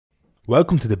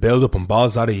Welcome to the Buildup on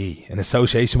Balls.ie in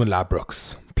association with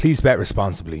Ladbrokes. Please bet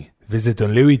responsibly. Visit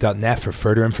dunlewy.net for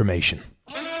further information.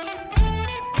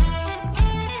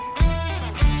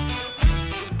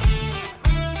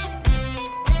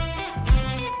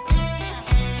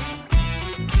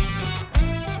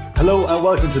 Hello and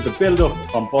welcome to the Buildup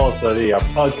on Balls.ie, our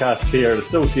podcast here in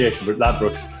association with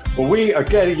Ladbrokes, where we are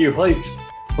getting you hyped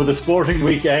for the sporting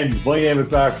weekend. My name is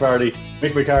Mark Farley.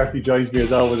 Mick McCarthy joins me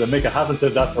as always, and Mick, I haven't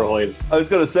said that for a while. I was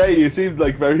going to say, you seemed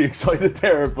like very excited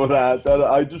there, but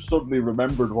I just suddenly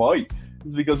remembered why.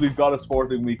 It's because we've got a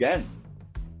sporting weekend.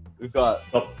 We've got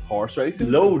horse racing,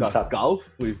 loads, we've got golf,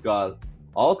 we've got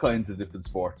all kinds of different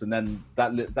sports, and then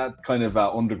that kind of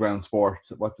underground sport,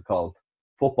 what's it called?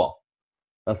 Football.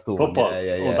 That's the Football. one.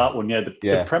 Yeah. Oh, that one, yeah.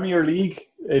 The Premier League.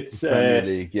 It's Premier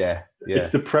League, yeah.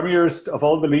 It's the premierest of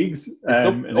all the leagues.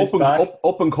 It's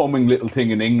up and coming little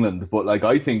thing in England, but like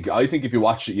I think if you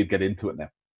watch it, you'd get into it now.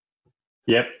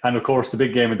 Yep, and of course the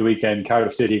big game of the weekend,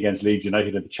 Cardiff City against Leeds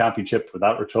United in the Championship, for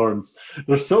that returns.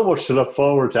 There's so much to look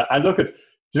forward to. And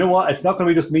do you know what? It's not going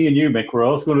to be just me and you, Mick. We're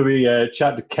also going to be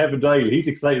chatting to Kevin Doyle. He's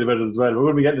excited about it as well. We're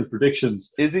going to be getting his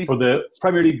predictions for the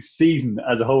Premier League season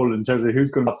as a whole in terms of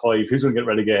who's going to top five, who's going to get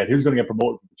relegated, who's going to get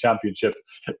promoted to the Championship.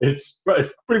 It's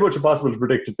pretty much impossible to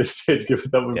predict at this stage, given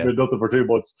that we've been nothing for 2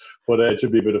 months, but it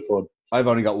should be a bit of fun. I've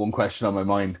only got one question on my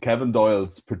mind. Kevin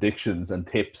Doyle's predictions and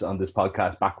tips on this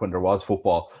podcast back when there was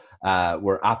football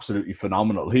were absolutely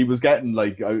phenomenal. He was getting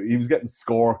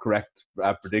score correct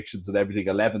predictions and everything,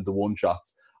 11-1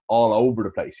 shots all over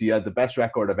the place. He had the best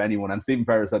record of anyone, and Stephen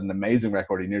Ferris had an amazing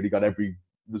record. He nearly got every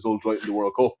result right in the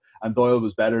World Cup, and Doyle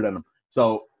was better than him.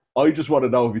 So I just want to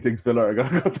know if he thinks Villa are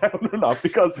going to go down or not,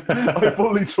 because I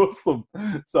fully trust them.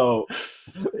 So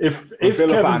if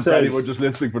Villa fans were just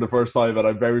listening for the first time, and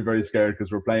I'm very, very scared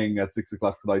because we're playing at 6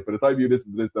 o'clock tonight. By the time you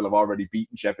listen to this, they'll have already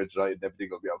beaten Sheffield United and everything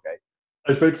will be okay.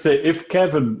 I was about to say, if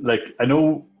Kevin, I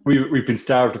know we've been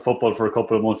starved of football for a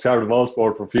couple of months, starved of all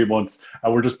sport for a few months,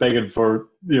 and we're just begging for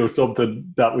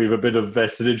something that we've a bit of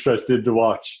vested interest in to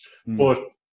watch. But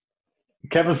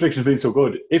Kevin's prediction's been so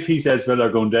good. If he says Villa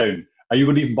are going down, are you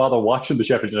going to even bother watching the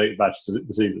Sheffield United match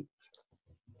this evening?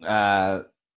 I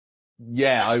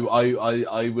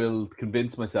will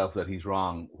convince myself that he's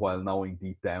wrong while knowing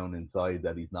deep down inside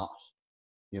that he's not.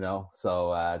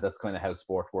 So that's kind of how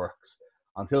sport works.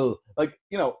 Until, I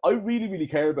really, really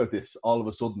care about this all of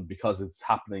a sudden because it's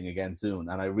happening again soon,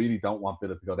 and I really don't want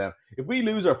Villa to go down. If we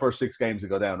lose our first 6 games and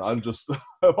go down, I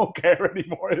won't care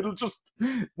anymore. It'll just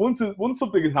once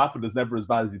something has happened, it's never as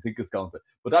bad as you think it's going to.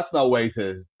 But that's no way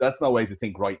to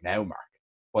think right now, Mark.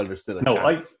 While there's still a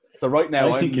chance. So right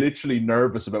now, I'm literally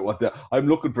nervous about I'm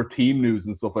looking for team news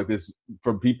and stuff like this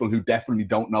from people who definitely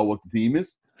don't know what the team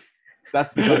is.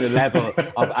 That's the kind of level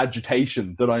of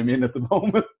agitation that I'm in at the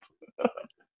moment.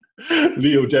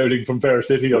 Leo Dowding from Fair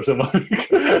City or something.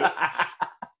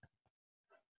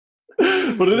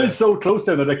 But it is so close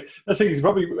then. That's the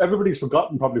thing, everybody's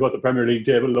forgotten what the Premier League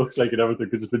table looks like and everything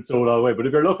because it's been so long away. But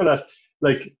if you're looking at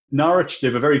Norwich, they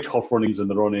have a very tough runnings in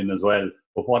the run in as well.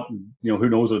 But who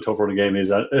knows what a tough running game is?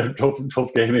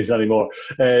 Tough game is anymore.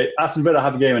 Aston Villa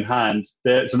have a game in hand.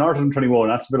 So Norwich on 21,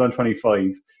 Aston Villa on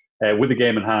 25. With a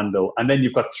game in hand though, and then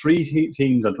you've got 3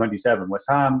 teams on 27: West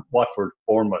Ham, Watford,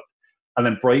 Bournemouth. And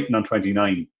then Brighton on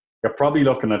 29. You're probably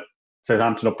looking at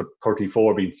Southampton up at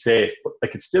 34 being safe, but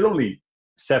it's still only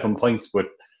 7 points with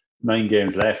 9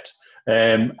 games left.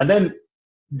 And then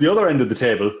the other end of the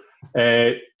table,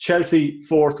 Chelsea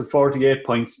 4th with 48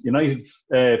 points, United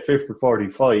 5th with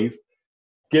 45.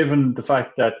 Given the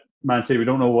fact that Man City, we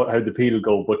don't know how the appeal will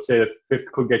go, but say that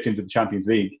 5th could get you into the Champions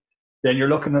League. Then you're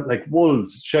looking at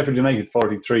Wolves, Sheffield United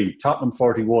 43, Tottenham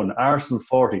 41, Arsenal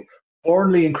 40.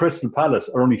 Burnley and Crystal Palace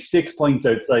are only 6 points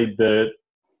outside the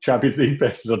Champions League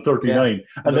places on 39.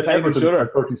 Yeah. And then Everton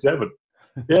are 37.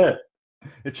 Yeah.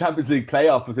 The Champions League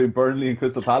playoff between Burnley and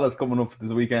Crystal Palace coming up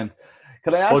this weekend.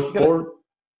 Can I ask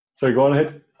Sorry, go on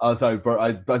ahead. Oh, sorry.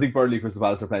 I think Burnley and Crystal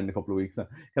Palace are playing in a couple of weeks now.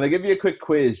 Can I give you a quick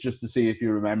quiz just to see if you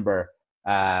remember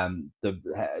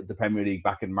the Premier League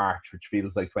back in March, which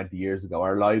feels like 20 years ago?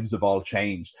 Our lives have all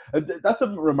changed. That's a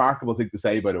remarkable thing to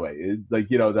say, by the way.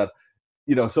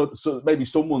 So maybe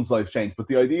someone's life changed, but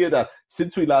the idea that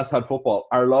since we last had football,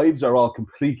 our lives are all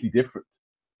completely different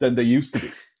than they used to be.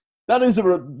 That is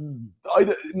never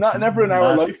in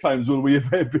our lifetimes will we have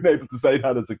been able to say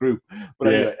that as a group.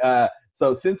 But anyway,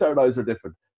 so since our lives are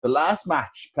different, the last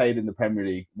match played in the Premier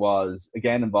League was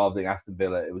again involving Aston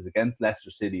Villa. It was against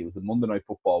Leicester City. It was a Monday Night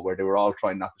Football where they were all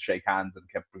trying not to shake hands and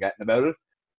kept forgetting about it.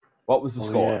 What was the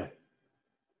score? Yeah.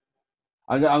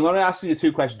 I'm going to ask you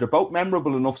 2 questions. They're both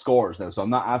memorable enough scores now, so I'm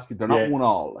not asking. They're not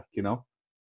 1-1,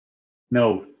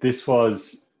 No, this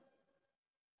was.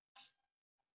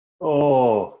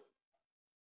 Oh,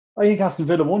 I think Aston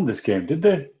Villa won this game, did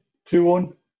they?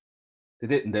 2-1. They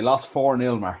didn't. They lost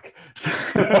 4-0, Mark,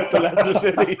 to Leicester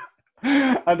City.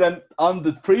 And then on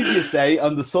the previous day,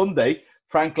 on the Sunday,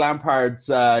 Frank Lampard's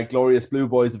glorious Blue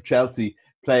Boys of Chelsea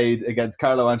played against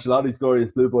Carlo Ancelotti's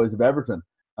glorious Blue Boys of Everton.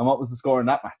 And what was the score in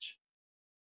that match?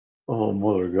 Oh,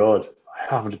 mother of God.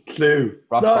 I haven't a clue.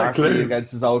 Ross Not a Barkley clue.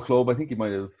 against his old club. I think he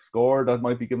might have scored. That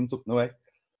might be giving something away.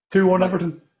 2-1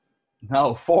 Everton.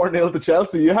 No, 4-0 to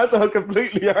Chelsea. You had that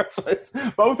completely outside.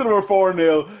 Both of them were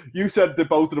 4-0. You said that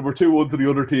both of them were 2-1 to the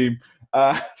other team.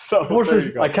 So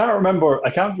I can't remember. I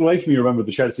can't for the life of me remember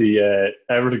the Chelsea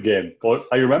Everton game, but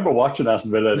I remember watching Aston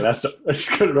Villa and Leicester. I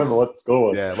just couldn't remember what the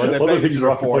score was. Yeah, well, they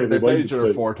played each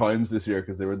other 4 times this year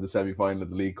because they were in the semi-final of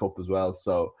the League Cup as well.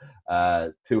 So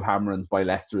 2 hammerings by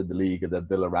Leicester in the league, and then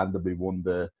Villa randomly won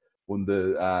the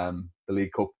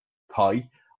League Cup tie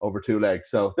over 2 legs.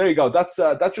 So there you go.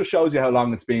 That just shows you how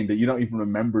long it's been that you don't even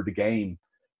remember the game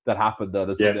that happened on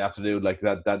a Sunday afternoon, like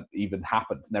that even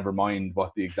happened. Never mind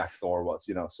what the exact score was,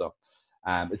 So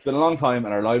it's been a long time,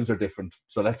 and our lives are different.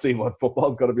 So let's see what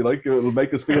football's going to be like. It'll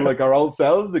make us feel like our old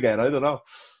selves again. I don't know.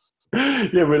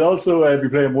 Yeah, we'll also be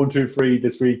playing 1-2-3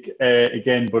 this week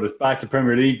again, but it's back to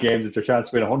Premier League games. It's your chance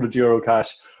to win €100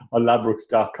 cash on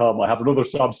Ladbrokes.com. I have another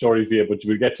sob story for you, but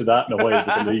we'll get to that in a while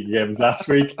with the league games last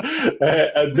week.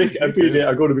 And Nick and PJ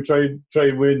are going to be trying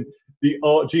and win the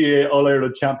GA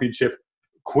All-Ireland Championship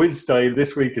quiz style.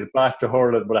 This week is back to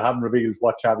hurling, but I haven't revealed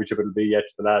what championship it'll be yet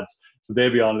to the lads. So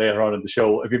they'll be on later on in the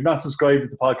show. If you've not subscribed to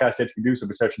the podcast yet, you can do so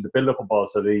by searching the Buildup and Ball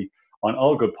Study on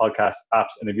all good podcast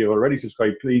apps. And if you've already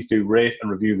subscribed, please do rate and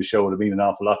review the show. It'll mean an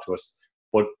awful lot to us.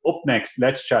 But up next,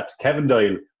 let's chat to Kevin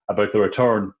Doyle about the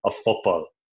return of football.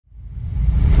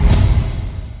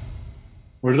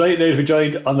 We're delighted now to be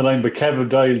joined on the line by Kevin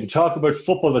Doyle to talk about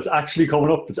football that's actually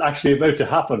coming up, that's actually about to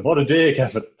happen. What a day,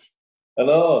 Kevin.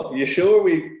 Hello. You sure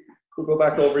we could go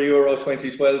back over Euro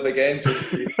 2012 again?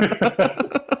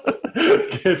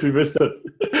 Guess we missed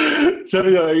it.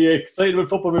 Jimmy, are you excited about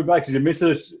football being back? Did you miss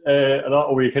it a lot,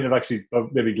 or were you kind of actually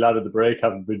maybe glad at the break,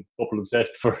 having been football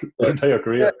obsessed for your entire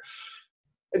career? Yeah.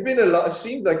 It'd been a lot. It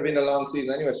seemed like it'd been a long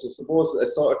season anyway. So I suppose it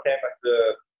sort of came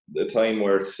at the time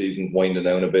where the season's winding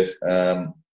down a bit.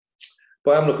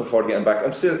 But I'm looking forward to getting back.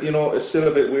 I'm still, it's still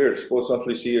a bit weird. I suppose until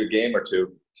you see a game or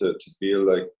two to feel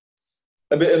like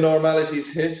a bit of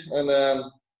normality's hit, and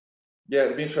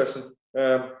it'll be interesting.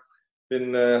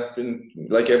 Been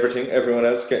like everyone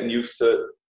else, getting used to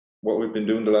what we've been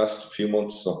doing the last few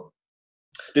months. So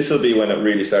this will be when it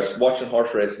really starts. Watching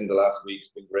horse racing the last week's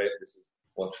been great. This is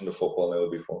watching the football now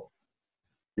will be fun.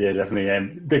 Yeah, definitely.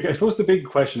 I suppose the big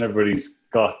question everybody's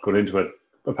got going into it,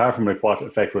 apart from like what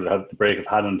effect will the break have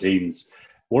had on teams,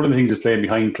 one of the things is playing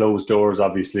behind closed doors.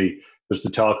 Obviously, there's the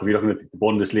talk if you're looking at the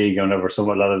Bundesliga and whatever.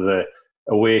 A lot of the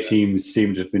away teams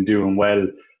seem to have been doing well.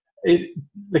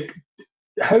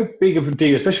 How big of a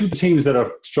deal, especially with the teams that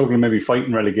are struggling, maybe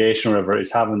fighting relegation or whatever,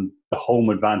 is having the home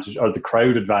advantage or the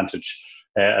crowd advantage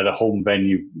at a home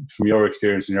venue from your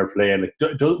experience in your play? And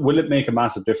will it make a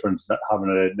massive difference having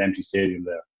an empty stadium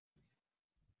there?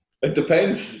 It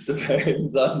depends.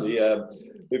 Depends on the.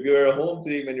 If you're a home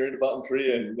team and you're in the bottom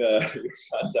 3 and your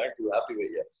fans aren't too happy with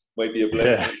you, might be a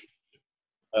blessing.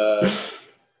 Yeah.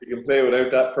 You can play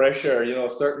without that pressure, you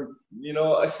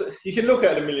can look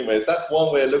at it a million ways. That's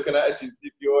one way of looking at it.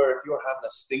 If you're having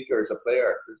a stinker as a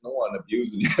player, there's no one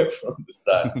abusing you from the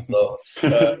stand. So,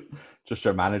 just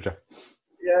your manager.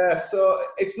 Yeah, so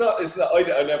it's not.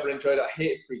 I never enjoyed it. I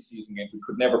hate preseason games. We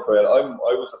could never play it. I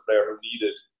was a player who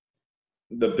needed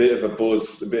the bit of a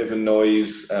buzz, the bit of a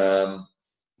noise.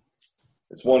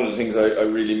 It's one of the things I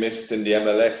really missed in the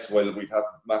MLS. While we'd have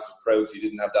massive crowds, you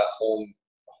didn't have that home.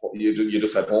 You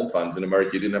just had home fans in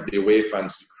America. You didn't have the away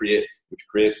fans to create, which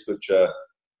creates such a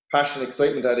passion,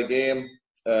 excitement at a game.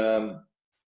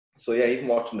 So yeah, even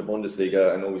watching the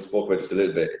Bundesliga, I know we spoke about this a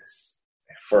little bit. It's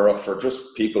for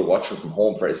just people watching from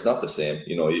home. It's not the same,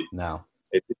 No,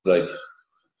 it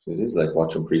is like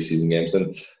watching preseason games,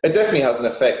 and it definitely has an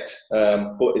effect.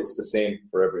 But it's the same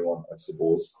for everyone, I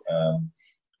suppose.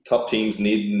 Top teams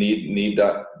need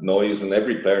that noise, and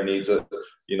every player needs it.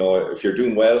 If you're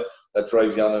doing well, that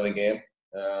drives you on in a game.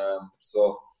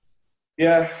 So,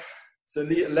 yeah, it's a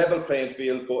level playing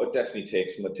field, but it definitely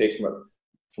takes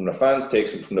from the fans,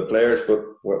 takes from the players. But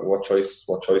what choice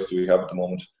do we have at the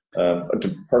moment?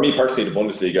 For me personally, the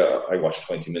Bundesliga, I watch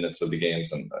 20 minutes of the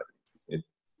games, and it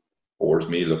bores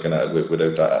me looking at it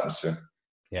without that atmosphere.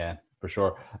 Yeah, for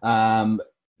sure.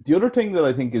 The other thing that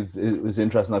I think is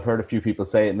interesting, I've heard a few people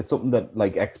say it, and it's something that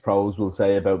like ex-pros will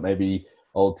say about maybe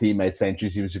old teammate saying,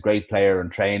 geez, he was a great player in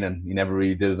training, he never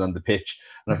really did it on the pitch.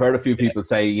 And I've heard a few people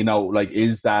say, you know, like,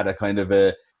 is that a kind of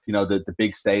a, you know, the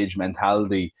big stage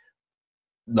mentality,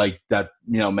 like that,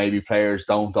 you know, maybe players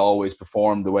don't always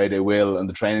perform the way they will in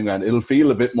the training ground. It'll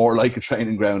feel a bit more like a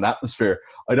training ground atmosphere.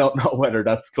 I don't know whether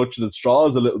that's clutching at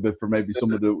straws a little bit for maybe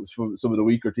some of the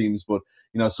weaker teams, but,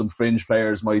 you know, some fringe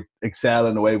players might excel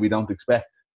in a way we don't expect.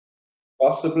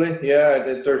 Possibly,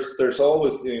 yeah. There's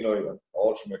always, you know,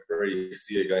 all from a career, you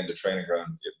see a guy in the training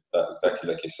ground, that exactly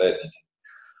like you said,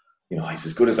 you know, he's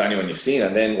as good as anyone you've seen,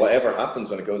 and then whatever happens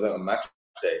when it goes out on match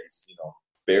day, it's, you know,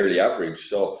 barely average.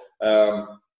 So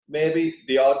maybe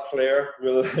the odd player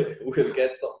will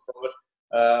get something from it.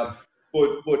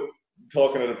 But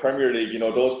talking of the Premier League, you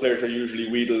know, those players are usually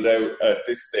wheedled out at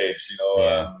this stage. You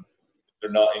know,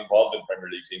 they're not involved in Premier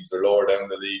League teams. They're lower down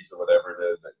the leagues or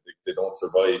whatever. They don't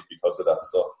survive because of that.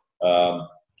 So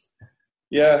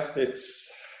yeah,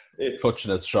 it's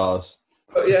clutching at straws.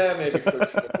 Yeah, maybe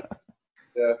clutching.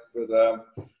 Yeah, but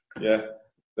yeah,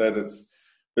 that it's.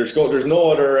 There's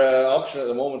no other option at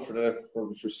the moment for the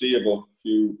foreseeable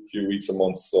few weeks or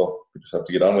months. So we just have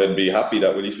to get on with it and be happy that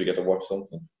at least we get to watch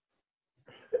something.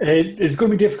 It's going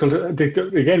to be difficult.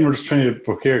 Again, we're just trying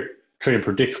to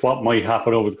predict what might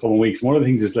happen over the coming weeks. One of the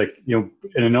things is, like, you know,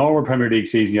 in a normal Premier League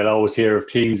season, you'll always hear of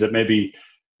teams that maybe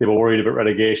they were worried about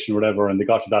relegation or whatever, and they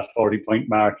got to that 40-point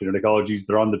mark, and they're like, oh, geez,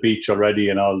 they're on the beach already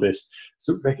and all this.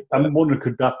 So, like, I'm wondering,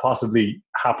 could that possibly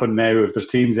happen now if there's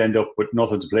teams end up with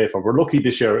nothing to play for? We're lucky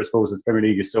this year, I suppose, that the Premier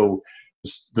League is so...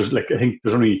 There's like, I think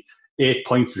there's only 8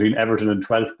 points between Everton and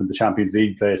 12th in the Champions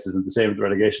League places, and the same with the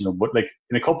relegation zone. But, like,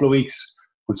 in a couple of weeks,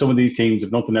 when some of these teams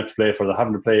have nothing left to play for, they're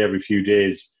having to play every few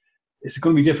days, it's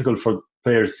going to be difficult for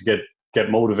players to get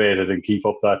motivated and keep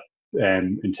up that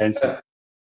intensity.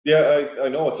 Yeah, I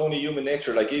know, it's only human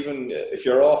nature. Like, even if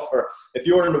you're if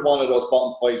you're in one of those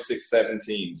bottom 5, 6, 7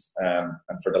 teams,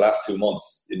 and for the last 2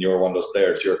 months, and you're one of those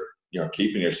players, you're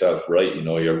keeping yourself right. You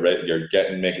know, you're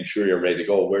making sure you're ready to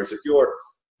go. Whereas if you're,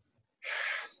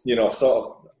 you know, sort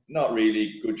of not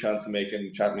really good chance of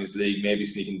making Champions League, maybe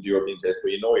sneaking the European test,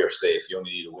 but you know you're safe. You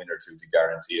only need a win or two to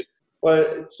guarantee it. Well,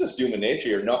 it's just human nature.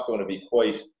 You're not going to be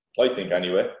quite, I think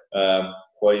anyway,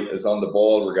 quite as on the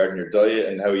ball regarding your diet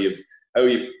and how you've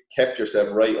kept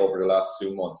yourself right over the last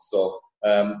 2 months. So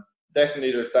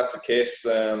definitely that's a case.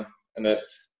 And it,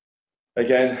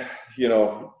 again, you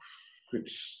know,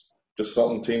 it's just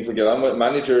something teams will get on with.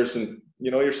 Managers, and, you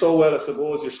know, you're so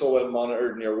well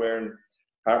monitored, and you're wearing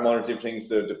heart monitoring things.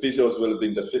 The physios will have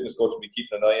been, the fitness coach will be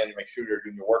keeping an eye on you, make sure you're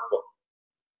doing your work, but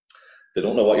they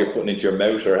don't know what you're putting into your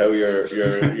mouth or how you're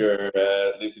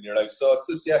living your life. So it's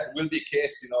just, it will be a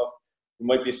case, you know, there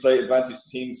might be a slight advantage to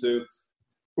teams who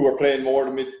are playing more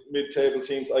the mid-table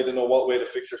teams. I don't know what way the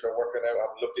fixtures are working out. I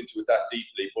haven't looked into it that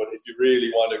deeply, but if you really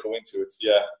want to go into it,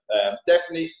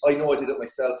 definitely. I know I did it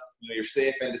myself. You know, you're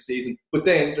safe end of season, but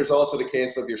then there's also the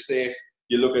case of you're safe.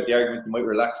 You look at the argument, you might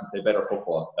relax and play better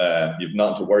football. You've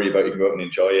nothing to worry about. You can go out and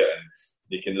enjoy it, and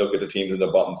you can look at the teams in the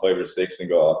bottom 5 or 6 and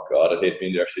go, oh God, I'd hate to be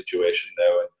in their situation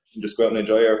now, and just go out and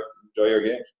enjoy your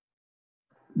games.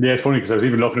 Yeah, it's funny because I was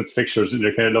even looking at the fixtures, and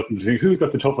you're kind of looking to see who's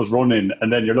got the toughest run in,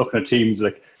 and then you're looking at teams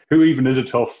like, who even is a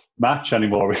tough match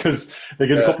anymore? Because like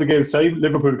in a couple of games time,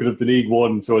 Liverpool could have the league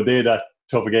won, so they that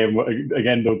tough a game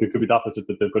again. Though they could be the opposite,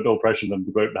 that they've got no pressure on them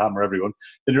to go out and hammer everyone.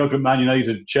 Then you're looking at Man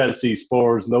United, Chelsea,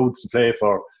 Spurs, loads to play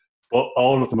for, but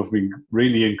all of them have been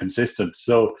really inconsistent.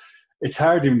 So it's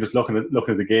hard even just looking at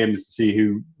the games to see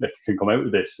who can come out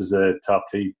of this as a top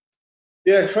team.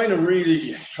 Yeah, trying to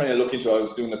look into it. I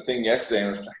was doing a thing yesterday,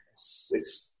 and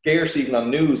it's scare season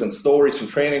on news and stories from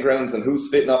training grounds and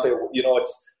who's fitting up. You know,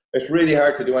 it's really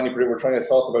hard to do any. We're trying to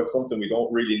talk about something we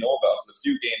don't really know about. A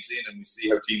few games in, and we see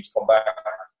how teams come back.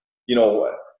 You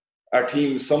know,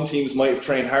 some teams might have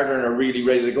trained harder and are really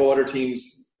ready to go. Other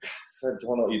teams,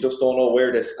 you just don't know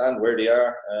where they stand, where they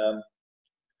are.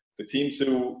 The teams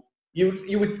who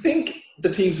you would think the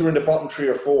teams who are in the bottom 3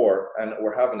 or 4 and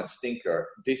were having a stinker,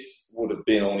 this would have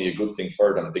been only a good thing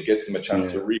for them. They get them a chance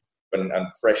to and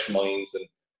fresh minds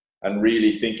and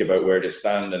really think about where they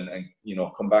stand and you know,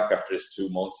 come back after this 2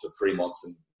 months or 3 months,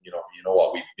 and you know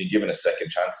what, we've been given a second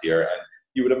chance here. And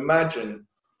you would imagine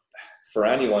for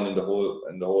anyone in the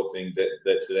whole thing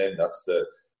that to them that's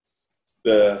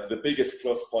the biggest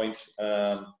plus point.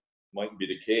 Mightn't be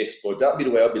the case, but that'd be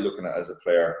the way I'd be looking at it as a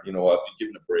player. You know, I'd be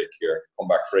given a break here, come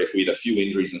back for it. If we had a few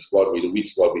injuries in the squad, we had a weak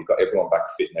squad, we've got everyone back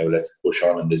fit now, let's push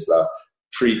on in this last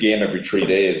 3 game every 3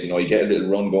 days. You know, you get a little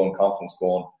run going, confidence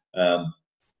going,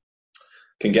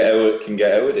 can get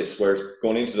out of this. Whereas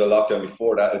going into the lockdown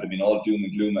before that, it would have been all doom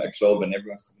and gloom at a club, and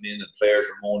everyone's coming in and players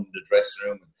are moaning in the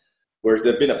dressing room. Whereas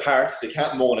they've been apart, they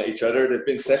can't moan at each other. They've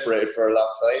been separated for a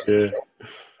long time. Yeah.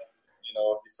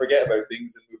 You forget about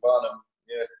things and move on. And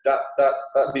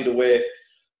that'd be the way.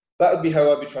 That would be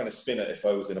how I'd be trying to spin it if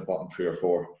I was in a bottom 3 or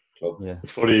 4 club. Yeah.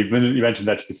 It's funny you mentioned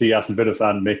that. You can see Aston Villa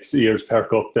fan Mick's ears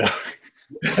perk up there.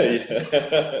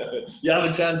 You have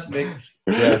a chance, Mick.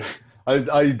 Yeah.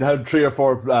 I had 3 or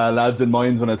 4 lads in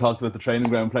mind when I talked about the training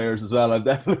ground players as well. I've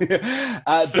definitely.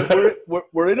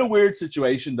 We're in a weird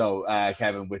situation though,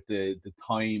 Kevin, with the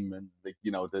time and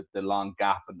the long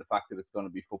gap and the fact that it's going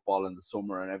to be football in the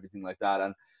summer and everything like that.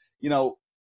 And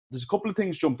there's a couple of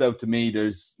things jumped out to me.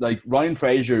 There's like Ryan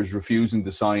Fraser is refusing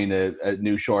to sign a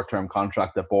new short-term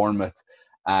contract at Bournemouth.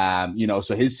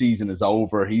 So his season is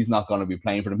over. He's not going to be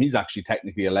playing for them. He's actually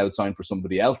technically allowed to sign for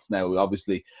somebody else now,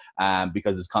 obviously,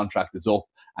 because his contract is up.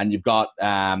 And you've got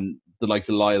the likes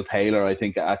of Lyle Taylor, I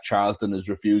think, at Charlton is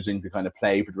refusing to kind of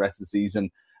play for the rest of the season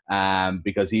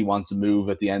because he wants to move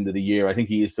at the end of the year. I think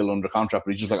he is still under contract,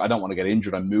 but he's just like, I don't want to get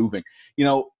injured. I'm moving. I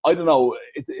don't know.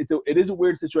 It is a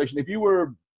weird situation. If you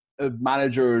were a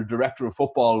manager or director of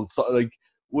football,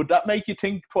 would that make you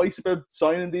think twice about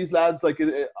signing these lads? Like,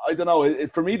 I don't know.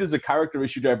 For me, there's a character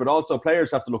issue there, but also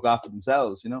players have to look after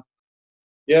themselves,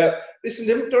 Yeah, listen,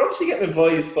 they're obviously getting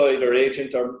advised by their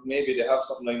agent, or maybe they have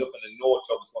something lined up and they know a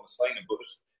club is going to sign him. But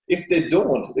if they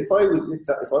don't, if I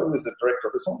was a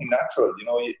director, it's something natural,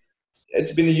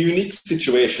 it's been a unique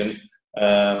situation.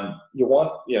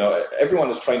 Everyone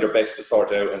is trying their best to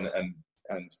sort out and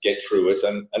get through it,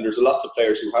 and there's lots of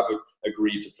players who have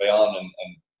agreed to play on and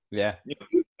do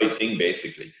the right thing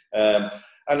basically.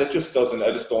 And it just doesn't.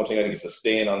 I don't think it's a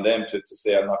stain on them to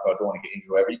say I don't want to get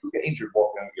injured. Whatever, you could get injured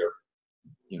walking out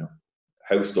your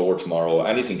house door tomorrow.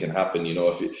 Anything can happen.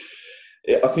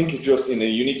 I think just in a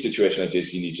unique situation like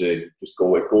this, you need to just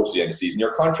go to the end of the season.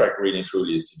 Your contract really and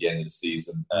truly is to the end of the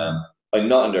season. I'm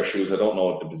not in their shoes. I don't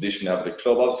know the position they have at the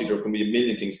club. Obviously, there can be a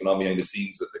million things going on behind the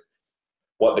scenes with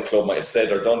what the club might have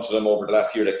said or done to them over the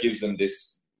last year that gives them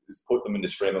this put them in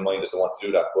this frame of mind that they want to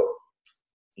do that. But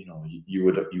you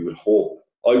would hope.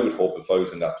 I would hope if I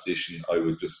was in that position, I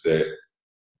would just say,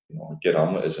 get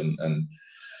on with it. And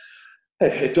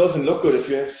it doesn't look good if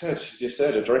you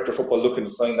said a director of football looking to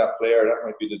sign that player. That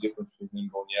might be the difference between him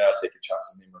going, I'll take a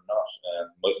chance on him or not.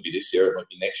 Might be this year, it might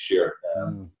be next year.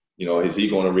 Is he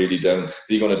going to really down? Is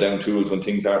he going to down tools when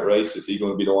things aren't right? Is he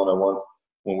going to be the one I want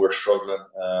when we're struggling?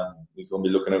 He's going to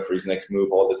be looking out for his next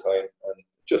move all the time. And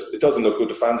it doesn't look good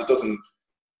to fans. It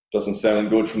doesn't sound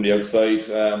good from the outside.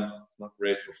 It's not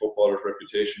great for footballers'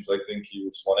 reputations. I think you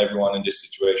just want everyone in this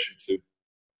situation to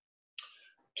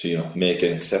make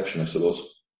an exception, I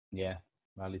suppose. Yeah,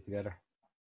 rally together.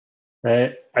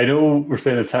 I know we're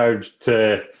saying it's hard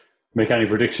to make any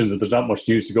predictions, that there's not much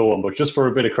news to go on, but just for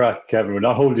a bit of crack, Kevin, we'll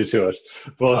not hold you to it.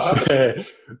 But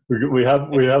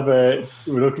we're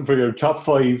looking for your top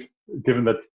 5, given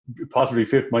that possibly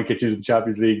 5th might get you to the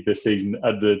Champions League this season,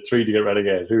 and the 3 to get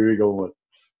relegated. Who are you going with?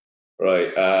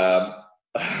 Right.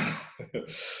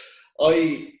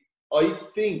 I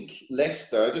think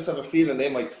Leicester. I just have a feeling they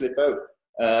might slip out.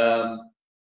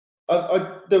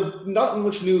 There's not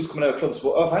much news coming out of clubs,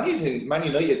 but of anything, Man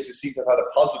United just seem to have had a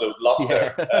positive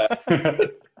lockdown.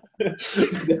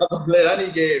 They haven't played any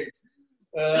games.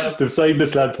 They've signed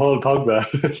this lad Paul Pogba.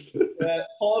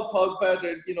 Paul Pogba,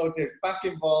 they're back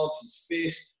involved. He's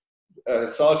fit.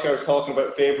 Solskjaer was talking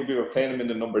about favourite. We were playing him in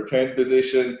the number 10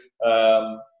 position.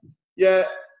 Bruno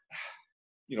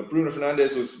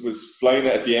Fernandes was flying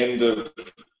it at the end of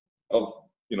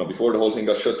before the whole thing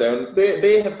got shut down.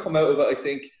 They have come out of it, I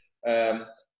think.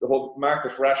 The whole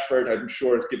Marcus Rashford, I'm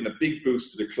sure, has given a big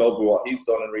boost to the club with what he's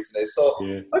done in recent days. So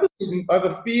I have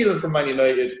a feeling for Man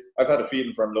United. I've had a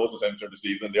feeling for them loads of times during the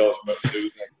season. They always come out and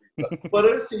lose next week. But I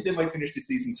just think they might finish the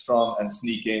season strong and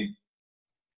sneak in.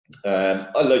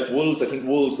 I like Wolves. I think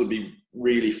Wolves will be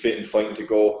really fit and fighting to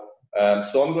go.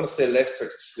 So I'm going to say Leicester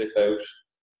to slip out.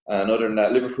 And other than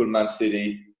that, Liverpool, Man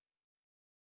City,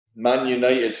 Man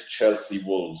United, Chelsea,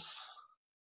 Wolves.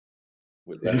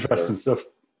 Interesting stuff.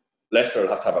 Leicester will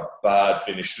have to have a bad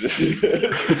finish to the season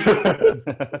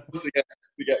to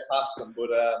get past them. But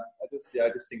I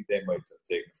just think they might have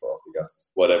taken us off the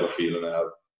gas, whatever feeling I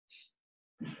have.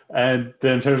 And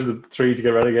then in terms of the 3 to get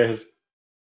relegated?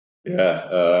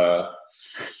 Yeah.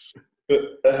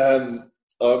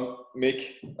 Mick,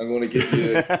 I'm going to give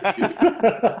you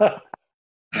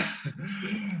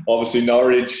obviously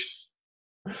Norwich,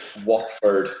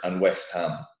 Watford and West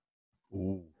Ham.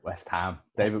 Ooh, West Ham.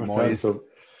 David Moyes.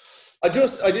 I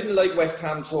didn't like West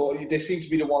Ham, so they seem to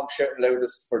be the one shouting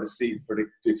loudest for the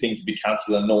thing to be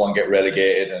cancelled and no one get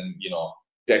relegated, and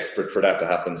desperate for that to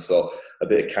happen. So a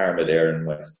bit of karma there in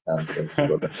West Ham.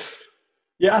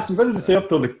 Yeah, Aston Villa to stay up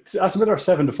though. Aston Villa are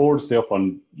 7-4 to stay up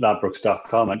on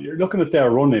Ladbrokes.com, and you're looking at their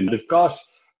running. They've got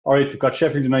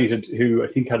Sheffield United, who I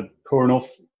think had poor enough.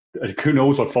 Who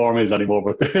knows what form is anymore?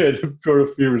 But they had a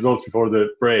few results before the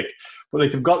break. But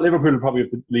like they've got Liverpool probably have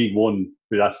the League One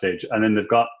by that stage, and then they've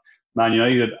got Man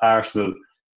United, Arsenal,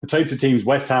 the types of teams.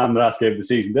 West Ham, the last game of the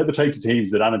season, they're the types of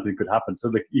teams that anything could happen. So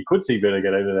like you could see Villa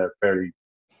get out of there fairly.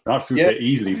 Not to say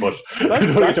easily, but that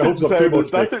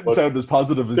didn't sound as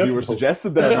positive as you were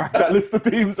suggesting there, Mark. That list of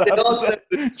teams.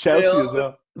 Chelsea as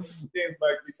well.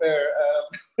 Mark, to be fair.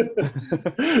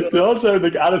 They all sound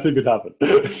like anything could happen.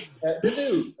 They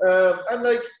do. And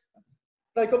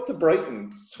like up to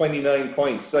Brighton, 29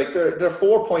 points. Like they're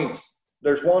 4 points.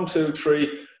 There's 1, 2,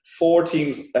 3, 4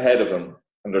 teams ahead of them.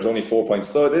 And there's only 4 points.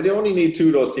 So they only need 2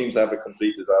 of those teams to have a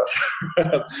complete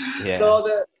disaster. Yeah.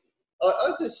 So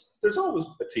there's always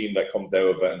a team that comes out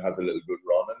of it and has a little good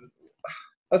run, and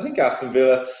I think Aston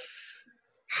Villa,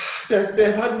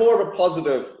 they've had more of a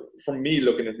positive, from me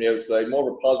looking at the outside, more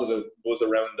of a positive buzz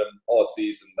around them all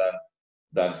season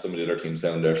than some of the other teams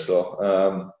down there. So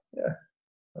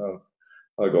I'll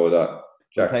go with that.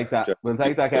 Jack, we'll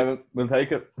take that, Kevin. We'll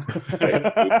take it.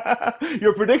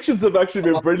 Your predictions have actually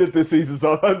been brilliant this season,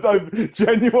 so I'm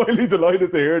genuinely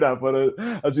delighted to hear that. But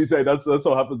as we say, that's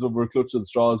what happens when we're clutching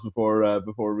straws before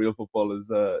real football is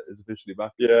officially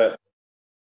back. Yeah.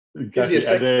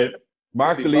 Exactly.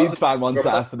 Mark, the Leeds fan, wants to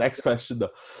ask the next question,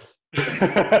 though.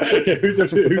 Who's going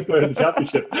to the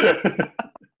championship?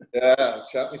 Yeah,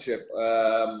 championship.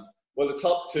 Well, the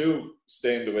top 2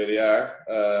 staying the way they are.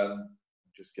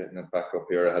 Just getting it back up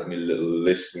here. I had my little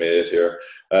list made here.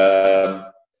 The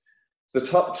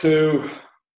top 2,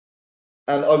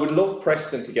 and I would love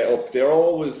Preston to get up. They're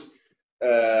always,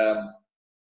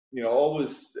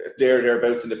 always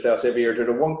thereabouts in the playoffs every year. They're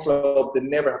the one club that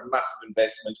never have massive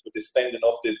investments, but they spend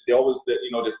enough. They always,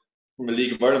 from a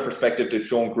League of Ireland perspective, they've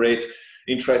shown great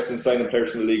interest in signing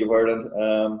players from the League of Ireland.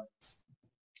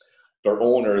 Their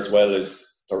owner as well is.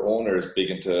 Their owner is big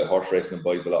into horse racing and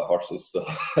buys a lot of horses, so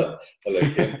I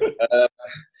like him.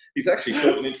 He's actually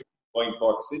showed an interest in buying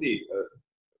Cork City.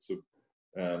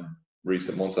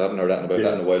 Recent months, I haven't heard anything about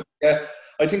that in a while. Yeah,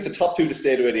 I think the top 2 to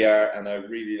stay the way they are, and I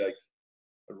really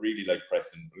like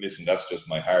Preston. Listen, that's just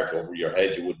my heart over your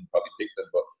head. You wouldn't probably pick them,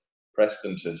 but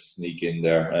Preston to sneak in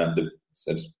there.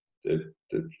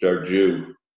 They're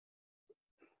due.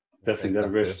 Definitely, that's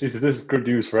great. Jesus, this is good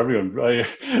news for everyone.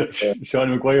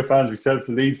 Sean Maguire fans, myself,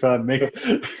 the Leeds fan, Mick,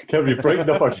 Kevin, you brightened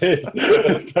up our day.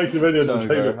 Thanks a million.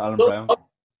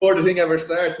 Before the thing ever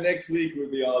starts, next week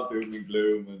we'll be all doom and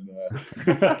gloom.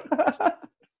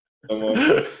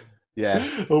 And yeah.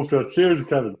 Hope so. Cheers,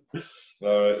 Kevin.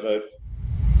 All right, let's.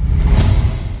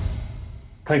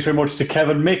 Thanks very much to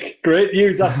Kevin. Mick, great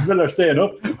news. Aston Villa are staying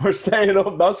up. We're staying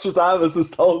up. Nostradamus has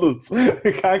told us.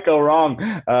 It can't go wrong.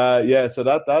 So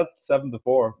that's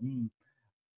 7-4.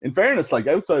 In fairness, like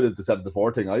outside of the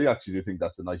 7-4 thing, I actually do think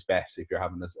that's a nice bet if you're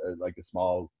having a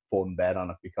small fun bet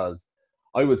on it, because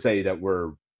I would say that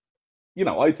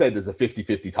I'd say there's a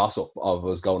 50-50 toss-up of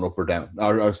us going up or down,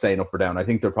 or staying up or down. I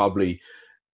think they're probably,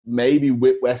 maybe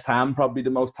with West Ham, probably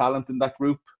the most talent in that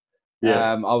group.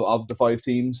 Of the 5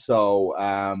 teams. So,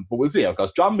 but we'll see how it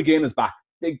goes. John McGinn is back.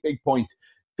 Big point.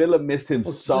 Villa missed him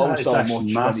so much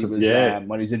massive, when he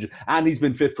was injured. And he's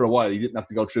been fit for a while. He didn't have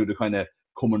to go through the kind of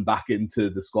coming back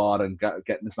into the squad and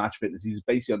getting his match fitness. He's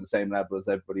basically on the same level as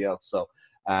everybody else. So,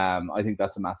 I think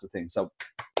that's a massive thing. So,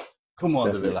 come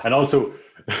on, the Villa. And also,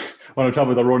 when I'm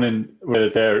talking about the running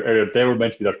with there, they were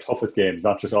meant to be their toughest games,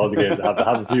 not just all the games. They have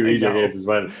a few easier games as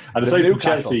well. And aside from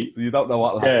Chelsea, you don't know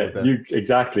what will happen.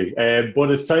 Exactly. But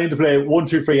it's time to play 1,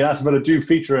 2, 3, and Aston Villa do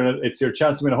feature in it. It's your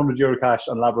chance to win €100 cash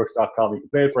on Ladbrokes.com. You can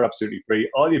play it for absolutely free.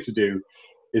 All you have to do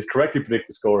is correctly predict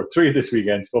the score of 3 of this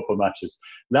weekend's football matches.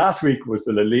 Last week was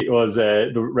the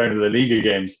round of the Liga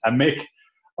games, and Mick,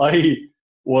 I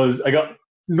got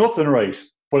nothing right.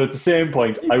 But at the same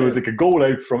point, I was like a goal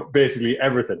out from basically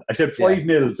everything. I said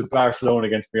 5-0 to Barcelona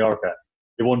against Mallorca.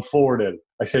 They won 4-0.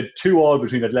 I said 2-2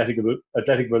 between Athletic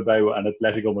Bilbao and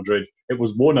Atletico Madrid. It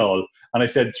was 1-1. And I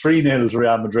said 3-0 to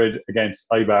Real Madrid against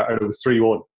Eibar, and it was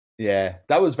 3-1. Yeah,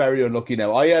 that was very unlucky.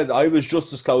 Now I was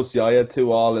just as close to you. I had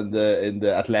 2-2 in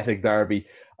the Athletic derby.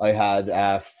 I had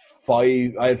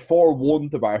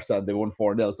 4-1 to Barca, and they won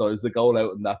 4-0. So I was a goal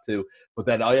out in that too. But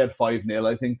then I had 5-0,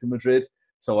 I think, to Madrid.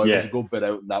 So I was a good bit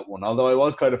out in that one. Although I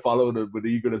was kind of following it with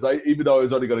eagerness. Even though I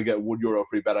was only going to get €1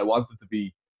 free bet, I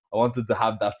wanted to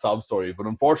have that sob story. But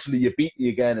unfortunately, you beat me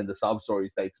again in the sob story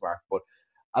stakes, Mark. But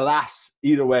alas,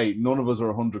 either way, none of us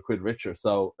are £100 richer.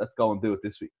 So let's go and do it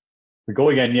this week. We go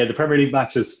again. Yeah, the Premier League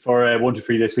matches for 1 to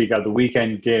 3 this week are the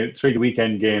weekend game, 3 the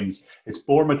weekend games. It's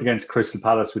Bournemouth against Crystal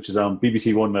Palace, which is on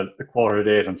BBC One at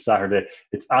 8:15 on Saturday.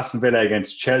 It's Aston Villa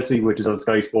against Chelsea, which is on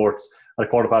Sky Sports at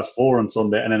 4:15 on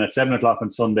Sunday. And then at 7 o'clock on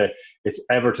Sunday, it's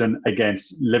Everton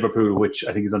against Liverpool, which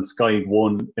I think is on Sky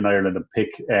One in Ireland and Pick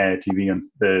TV on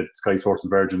the Sky Sports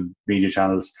and Virgin media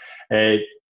channels.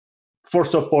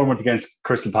 First up, Bournemouth against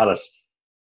Crystal Palace.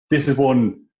 This is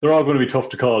one. They're all going to be tough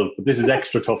to call, but this is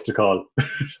extra tough to call.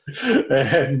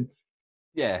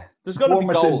 Yeah, there's going to be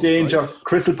goals. In danger. Right?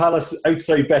 Crystal Palace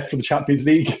outside bet for the Champions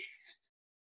League.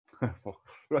 I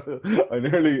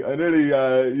nearly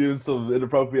used some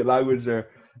inappropriate language there,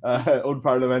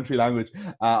 unparliamentary language.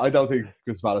 I don't think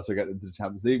Crystal Palace are getting into the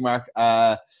Champions League, Mark.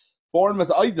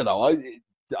 Bournemouth, I don't know.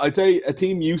 I'd say a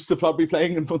team used to probably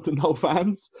playing in front of no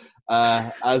fans,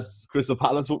 as Crystal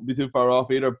Palace wouldn't be too far off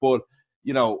either. But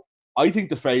I think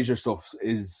the Fraser stuff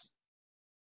is,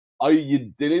 they'll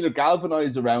either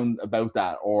galvanise around about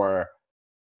that, or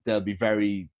they'll be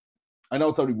very. I know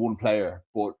it's only one player,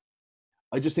 but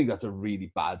I just think that's a really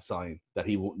bad sign that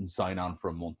he wouldn't sign on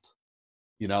for a month.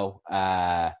 To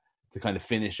kind of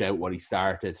finish out what he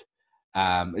started.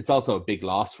 It's also a big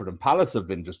loss for them. Palace have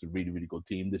been just a really, really good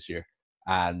team this year,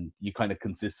 and you kind of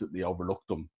consistently overlook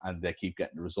them, and they keep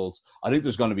getting the results. I think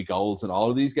there's going to be goals in all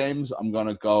of these games. I'm going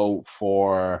to go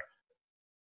for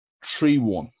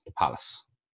 3-1 to Palace.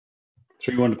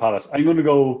 3-1 to Palace. I'm going to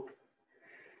go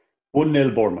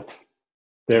 1-0 Bournemouth.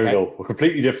 There we go. We're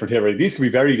completely different here. Right? These could be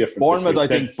very different. Bournemouth, I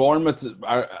think Bournemouth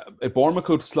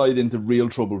could slide into real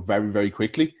trouble very, very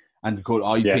quickly. And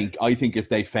I think if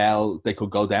they fell, they could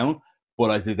go down.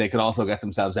 But I think they could also get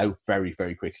themselves out very,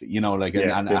 very quickly. A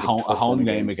home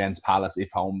game against Palace, if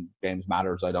home games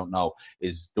matters, I don't know,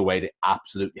 is the way they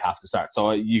absolutely have to start.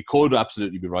 So you could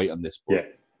absolutely be right on this.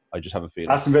 But I just have a feeling.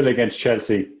 Aston Villa against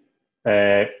Chelsea.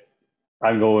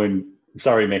 I'm going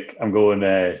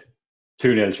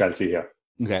 2-0 Chelsea here.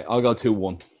 Okay, I'll go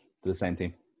 2-1 to the same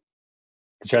team.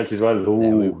 To Chelsea as well.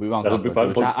 Ooh, yeah, we won't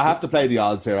I have to play the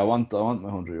odds here. I want my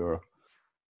 €100.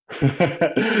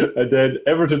 And then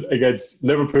Everton against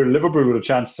Liverpool. Liverpool with a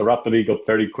chance to wrap the league up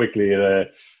very quickly in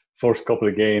the first couple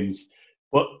of games.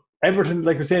 But Everton,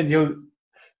 like we're saying, they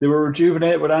were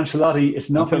rejuvenated with Ancelotti. It's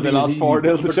not until they lost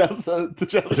 4-0 to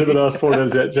Chelsea. Until they lost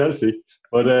 4-0 to Chelsea.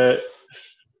 But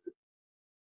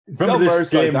remember this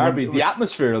game, derby, the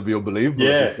atmosphere will be unbelievable in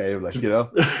this game,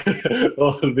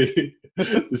 it'll be,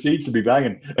 the seats will be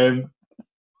banging.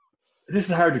 This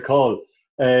is hard to call.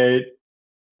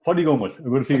 What are you going with? I'm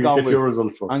going to see you get your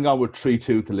result first. I'm going with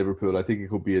 3-2 to Liverpool. I think it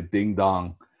could be a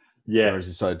ding-dong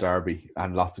Merseyside derby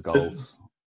and lots of goals.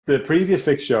 The previous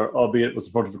fixture, albeit was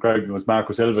in front of the crowd, was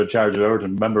Marco Silva in charge of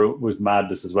Everton. Remember, it was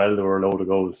madness as well. There were a load of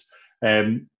goals.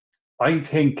 I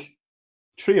think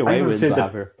 3 away wins I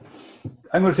have here.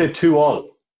 I'm going to say 2-2.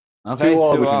 Okay,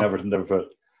 2-2 between Everton and Liverpool.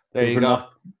 There you go.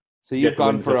 So you've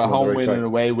gone for a home win, an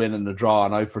away win, and a draw,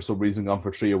 and I've for some reason gone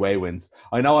for 3 away wins.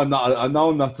 I know I'm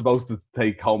not supposed to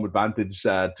take home advantage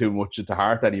too much to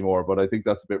heart anymore, but I think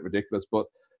that's a bit ridiculous. But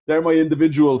they're my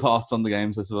individual thoughts on the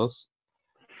games, I suppose.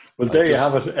 Well, there you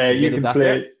have it. You can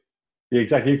play. Yeah,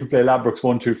 exactly. You can play Ladbrokes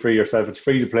 1, 2, 3 yourself. It's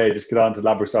free to play. Just get on to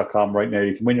Ladbrokes.com right now.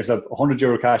 You can win yourself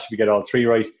 €100 cash if you get all 3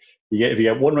 right. If you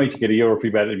get 1 right, you get €1 free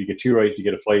bet. If you get 2 right, you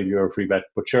get a €5 free bet.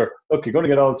 But sure, look, you're going to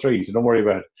get all 3, so don't worry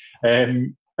about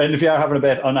it. And if you are having a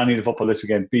bet on any of the football this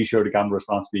weekend, be sure to gamble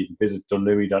responsibly. You can visit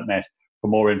dunlewy.net for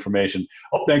more information.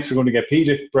 Up next, we're going to get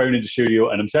PJ Brown into studio,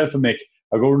 and himself and Mick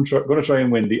are going to try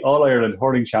and win the All-Ireland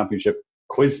Hurling Championship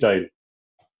quiz style.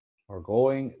 We're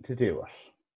going to do it.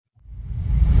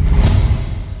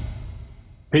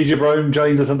 PJ Brown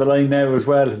joins us on the line now as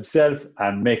well. Himself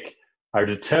and Mick are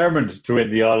determined to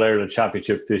win the All-Ireland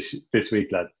Championship this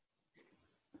week, lads.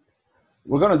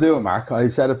 We're going to do it, Mark. I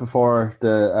said it before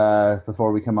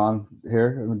we come on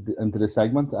here into this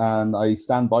segment, and I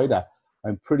stand by that.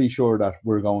 I'm pretty sure that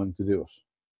we're going to do it.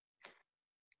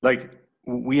 Like,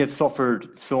 we have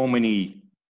suffered so many,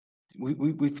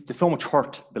 we've so much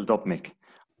hurt built up, Mick,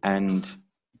 and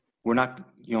we're not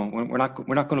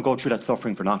going to go through that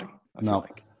suffering for nothing. I feel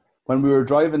like. When we were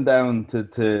driving down to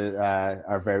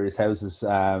our various houses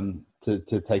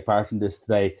to take part in this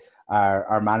today,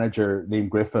 our manager, Liam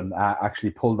Griffin, actually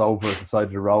pulled over at the side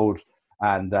of the road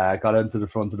and got into the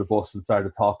front of the bus and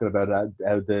started talking about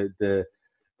how the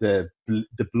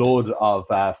blood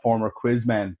of former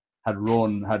quizmen had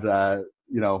run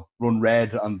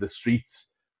red on the streets,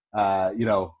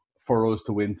 for us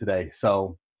to win today.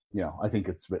 So, I think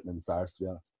it's written in the stars, to be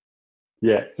honest.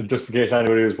 Yeah, just in case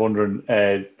anybody was wondering,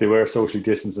 they were socially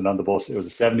distancing on the bus. It was a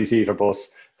 70-seater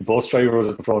bus. The bus driver was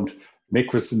at the front.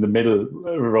 Mick was in the middle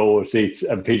row of seats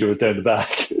and Peter was down the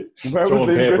back. Where was throwing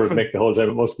Liam paper Griffin? at Mick the whole time,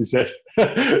 it must be said.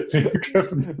 Liam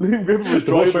Griffin. Liam Griffin was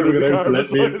The bus driving driver in the got out car to let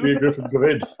beside me and Griffin come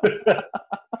in.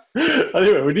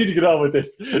 Anyway, we need to get on with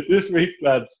this. This week,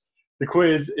 lads, the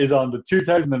quiz is on the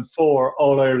 2004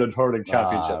 All-Ireland Hurling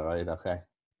Championship. Right, okay.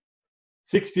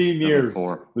 16 years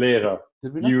 2004. later,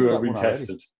 Did we not you do are that one already?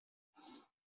 retested.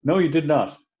 No, you did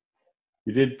not.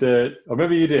 You did or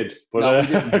maybe you did, but No, we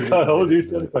didn't. I can't hold you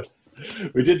to the questions.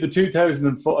 We did the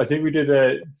 2004. I think we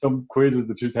did some quiz of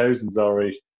the 2000s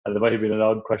already, and there might have been an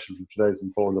odd question from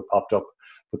 2004 that popped up.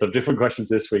 But there are different questions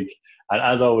this week, and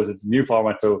as always, it's a new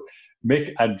format. So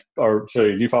new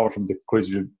format from the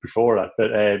quiz before that. But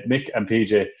Mick and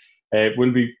PJ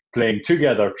will be playing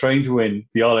together, trying to win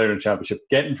the All Ireland Championship,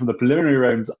 getting from the preliminary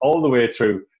rounds all the way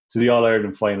through to the All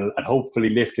Ireland final, and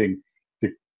hopefully lifting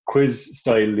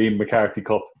quiz-style Liam McCarthy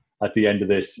Cup at the end of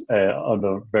this on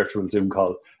a virtual Zoom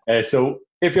call. So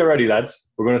if you're ready,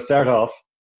 lads, we're going to start off.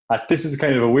 This is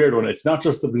kind of a weird one. It's not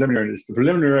just the preliminary round, it's the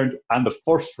preliminary round and the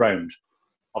first round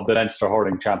of the Leinster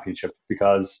Hurling Championship,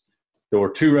 because there were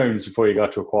 2 rounds before you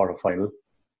got to a quarter-final.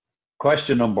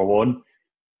 Question number 1.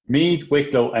 Meath,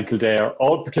 Wicklow and Kildare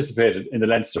all participated in the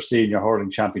Leinster Senior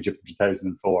Hurling Championship in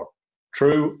 2004.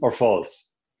 True or false?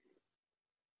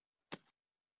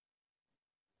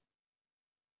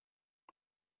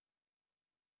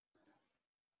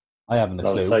 I haven't a A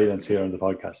lot clue. of silence here on the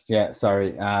podcast. Yeah,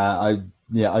 sorry. I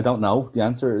don't know. The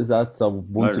answer is that. So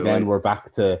once Neither again, do I. we're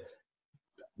back to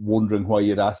wondering why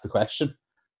you'd asked the question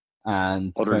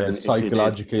and Other kind than of if they did.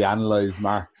 psychologically analyze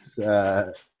Mark's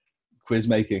quiz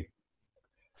making.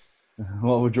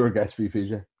 What would your guess be,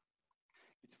 PJ?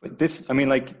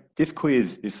 This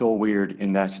quiz is so weird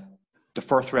in that the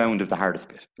first round is the hardest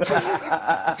bit.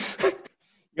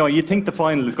 You think the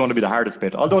final is going to be the hardest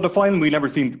bit. Although the final we never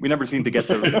seem to get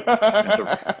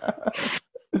the.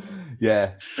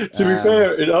 Yeah. To be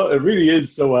fair, it really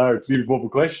is so hard to leave up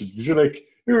with questions. You're like,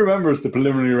 who remembers the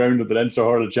preliminary round of the Leinster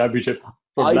Hurling Championship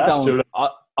from last year?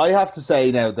 I have to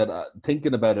say now that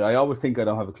thinking about it, I always think I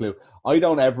don't have a clue. I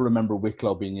don't ever remember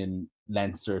Wicklow being in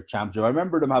Leinster Championship. I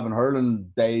remember them having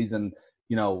hurling days, and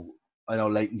I know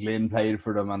Leighton Glynn played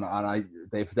for them, and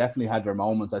they've definitely had their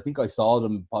moments. I think I saw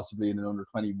them possibly in an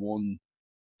under-21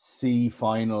 C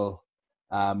final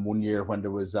one year when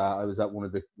there was I was at one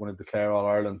of the Clare All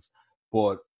Irelands,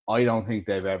 but I don't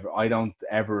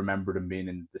ever remember them being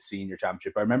in the senior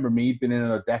championship. I remember Meath being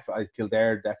in it.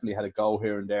 Kildare definitely had a go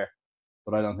here and there,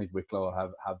 but I don't think Wicklow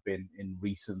have been in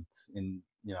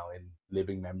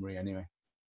living memory anyway.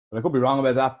 But I could be wrong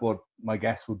about that, but my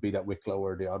guess would be that Wicklow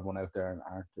are the odd one out there and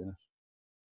aren't in it.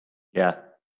 Yeah.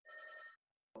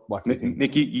 What do you think?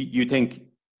 Nick, you think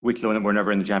Wicklow were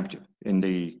never in the championship? I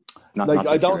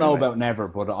don't know about never,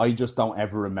 but I just don't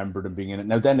ever remember them being in it.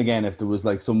 Now, then again, if there was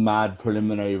like some mad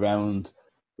preliminary round,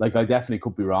 like I definitely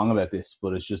could be wrong about this,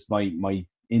 but it's just my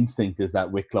instinct is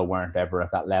that Wicklow weren't ever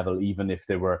at that level, even if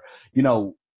they were,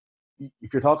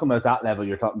 if you're talking about that level,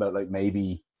 you're talking about like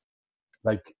maybe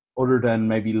like other than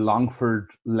maybe Longford,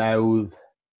 Louth,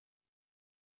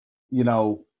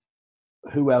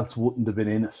 who else wouldn't have been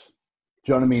in it?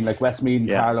 Do you know what I mean? Like Westmeath and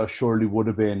Carlow surely would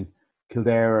have been.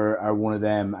 Kildare are one of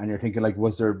them, and you're thinking like,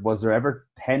 was there ever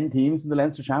 10 teams in the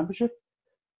Leinster Championship?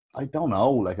 I don't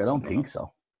know. Like, I don't think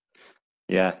so.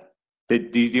 Yeah.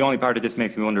 The only part of this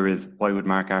makes me wonder is why would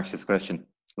Mark ask this question,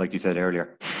 like you said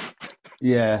earlier?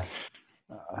 Yeah.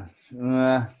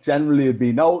 Generally, it'd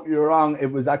be no. You're wrong.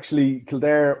 It was actually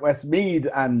Kildare, Westmeath,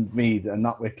 and Meath, and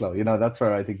not Wicklow. That's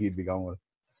where I think he'd be going with.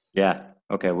 Yeah.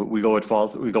 Okay. We go with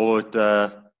false. We go with.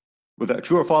 Was that a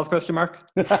true or false question, Mark?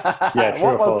 Yeah, true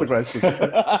or false. What was the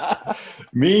question?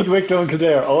 Meath, Wicklow and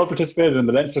Kildare all participated in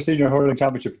the Leinster Senior Hurling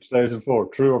Championship in 2004.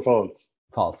 True or false?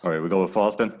 False. All right, we go with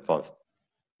false then. False.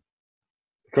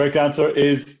 The correct answer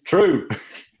is true.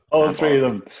 All 3 of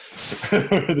them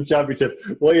in the championship.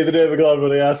 Why are the name of God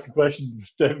when I asked a question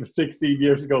 16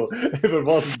 years ago if it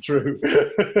wasn't true?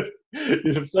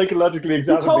 You have psychologically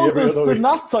examined me every other week.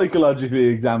 Not psychologically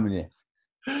examine you.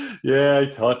 Yeah, I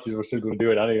thought you were still going to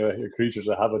do it anyway. You're creatures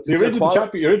of habit. So you're into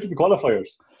the qualifiers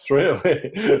straight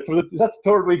away. Is that the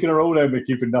 3rd week in a row now, Mick,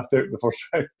 you've been knocked out in the first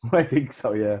round? I think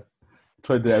so, yeah.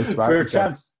 Tried to outsmart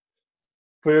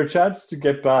for your chance to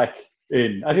get back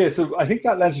in. I think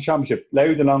that Leinster Championship,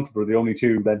 Louth and Longford were the only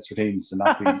 2 Leinster teams to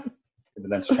not be in the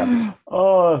Leinster Championship.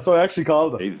 Oh, so I actually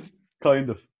called it. Kind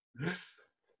of.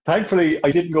 Thankfully,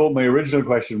 I didn't go with my original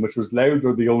question, which was Louth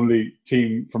were the only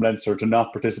team from Leinster to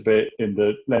not participate in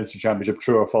the Leinster Championship,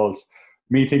 true or false.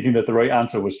 Me thinking that the right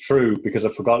answer was true because I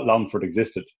forgot Longford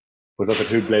existed. But look at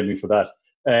who blamed me for that.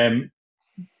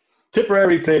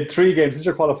 Tipperary played 3 games. This is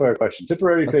your qualifier question.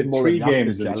 Tipperary That's played 3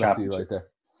 games in the jealousy championship.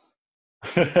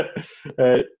 right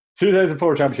there.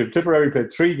 2004 championship. Tipperary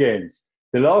played 3 games.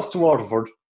 They lost to Waterford,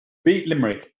 beat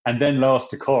Limerick, and then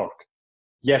lost to Cork.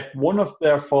 Yet one of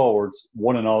their forwards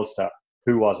won an All-Star.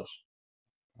 Who was it?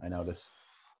 I know this.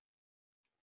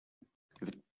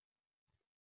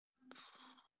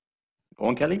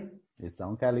 Owen Kelly? It's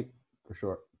Owen Kelly, for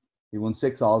sure. He won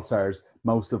 6 All-Stars,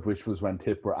 most of which was when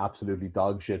Tip were absolutely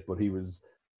dog shit, but he was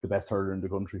the best hurler in the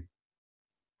country.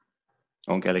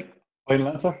 Owen Kelly. Final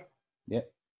answer? Yeah.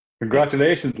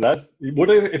 Congratulations, lads.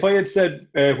 If I had said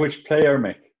which player,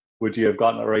 Mick, would you have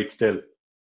gotten it right still?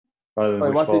 Rather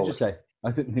than What forward? did you say?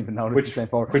 I didn't even notice Which- the same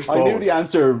forward. which I knew forward? the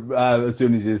answer as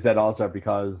soon as you said All-Star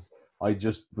because I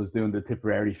just was doing the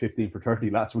Tipperary 15 for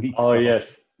 30 last week. Oh, so-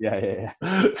 yes. Yeah.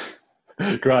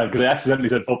 Grand, because I accidentally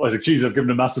said football. I was like, geez, I've given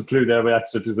a massive clue there by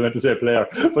accident because I meant to say player.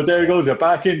 But there he goes. You're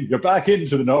back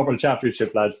into the normal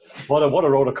championship, lads. What a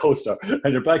roller coaster.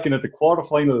 And you're back in at the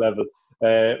quarter-final level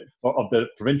of the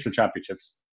provincial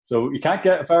championships. So you can't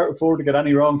afford to get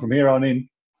any wrong from here on in.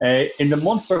 In the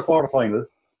Munster quarter-final,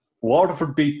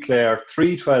 Waterford beat Clare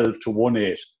 3-12 to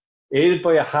 1-8, aided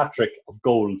by a hat-trick of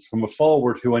goals from a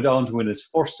forward who went on to win his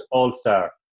first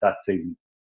All-Star that season.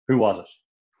 Who was it?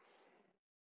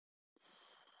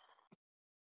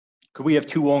 Could we have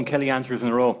 2 Owen Kelly answers in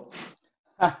a row?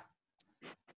 I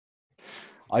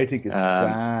think it's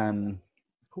Dan.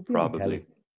 Could be Probably. Kelly.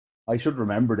 I should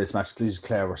remember this match because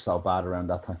Clare were so bad around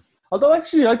that time. Although,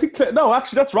 actually, I think Clare... No,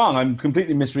 actually, that's wrong. I'm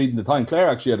completely misreading the time. Clare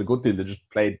actually had a good team. They just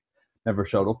played, never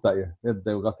showed up that year.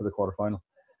 They got to the quarterfinal.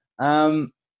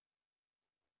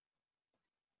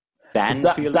 Dan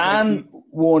feels Dan like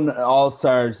won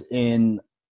All-Stars in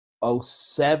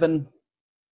 07.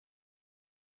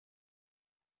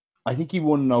 I think he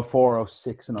won in 04,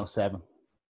 06, and 07.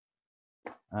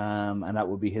 And that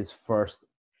would be his first.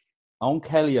 Owen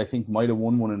Kelly, I think, might have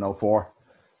won one in 04.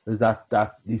 Is that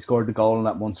he scored the goal in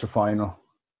that Munster final?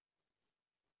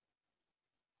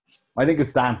 I think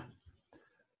it's Dan.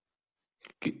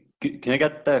 Can I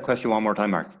get the question one more time,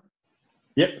 Mark?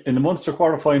 Yep, in the Munster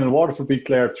quarter-final, Waterford beat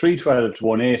Clare 3-12 to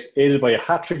 1-8, aided by a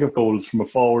hat-trick of goals from a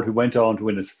forward who went on to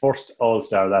win his first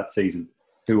All-Star that season.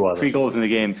 Who was 3 it? goals in the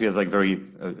game feels like very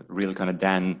real kind of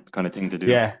Dan kind of thing to do.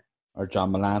 Yeah, or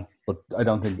John Milan, but I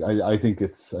don't think. I think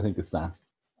it's Dan.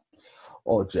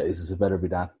 Oh Jesus, it better be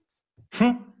Dan.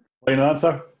 Final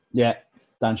answer? Yeah,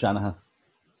 Dan Shanahan.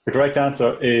 The correct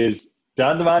answer is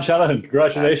Dan the Man Shanahan.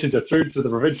 Congratulations, you're through to the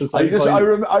provincial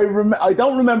semi-finals. I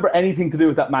don't remember anything to do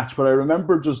with that match, but I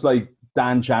remember just like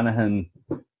Dan Shanahan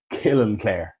killing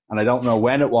Clare, and I don't know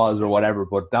when it was or whatever,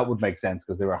 but that would make sense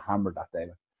because they were hammered that day.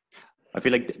 I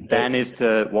feel like Dan is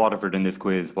to Waterford in this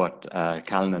quiz what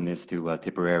Callanan is to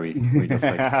Tipperary.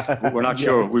 We're not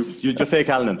sure. You just say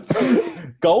Callanan.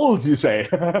 Goals, you say?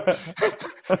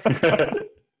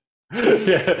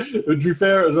 Yeah, to be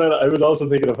fair as well, I was also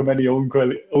thinking of how many Owen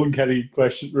Kelly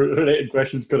related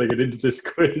questions could I get into this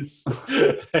quiz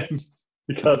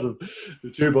because of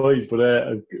the 2 boys, but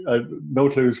I've no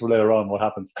clues for later on what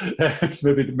happens.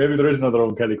 maybe there is another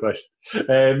Owen Kelly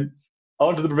question.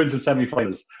 On to the provincial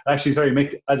semi-finals. Actually, sorry,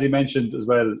 Mick, as you mentioned as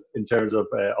well in terms of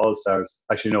All-Stars.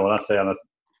 Actually, no, I'll not say on it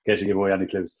in case you give away any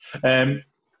clues.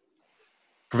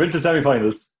 Provincial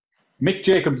semi-finals. Mick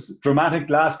Jacobs' dramatic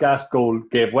last gasp goal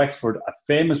gave Wexford a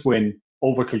famous win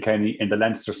over Kilkenny in the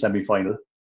Leinster semi-final.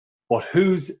 But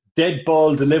whose dead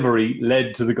ball delivery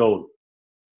led to the goal?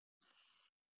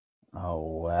 Oh,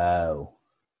 wow.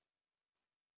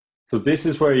 So this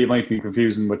is where you might be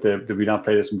confusing with did we not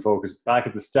play this before? Because back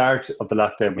at the start of the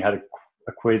lockdown, we had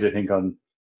a quiz, I think, on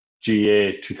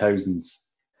GA 2000s.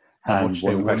 How much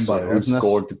they won by, who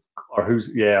scored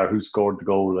who scored the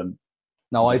goal. And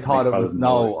no, I thought it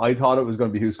was going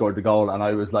to be who scored the goal, and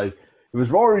I was like, it was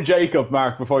Rory Jacob,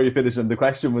 Mark, before you finish, and the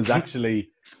question was actually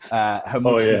how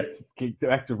much the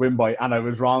Wexford win by, and I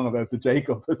was wrong about the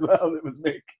Jacob as well. It was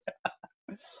Mick.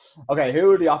 Okay, who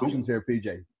are the options here,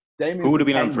 PJ? Damien Who would have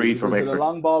been on Henry, free for was it Wexford? a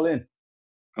long ball in.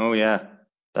 Oh, yeah.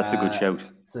 That's a good shout.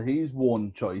 So he's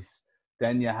one choice.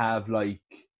 Then you have, like,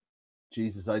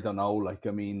 Jesus, I don't know. Like,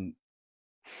 I mean,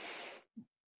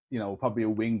 you know, probably a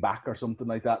wing back or something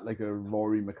like that, like a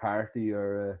Rory McCarthy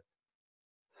or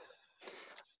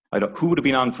Who would have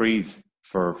been on freeze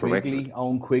for Quigley, Wexford?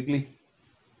 Owen Quigley.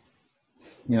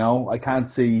 You know, I can't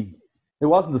see. It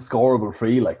wasn't a scoreable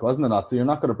free, like, wasn't it not? So you're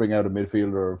not going to bring out a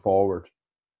midfielder or a forward.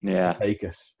 Yeah. Take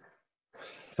it.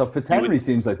 So Fitzhenry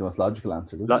seems like the most logical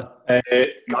answer, doesn't it?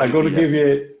 I'm going to give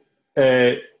you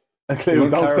a clue.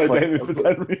 Don't say clarify. David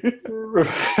Fitzhenry.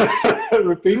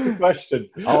 Repeat the question.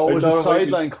 Oh, it was a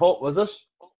sideline cut, was it?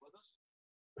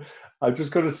 I'm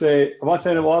just going to say, I'm not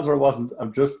saying it was or it wasn't.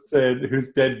 I'm just saying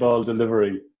who's dead ball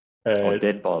delivery.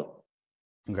 Dead ball.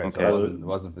 Okay. So it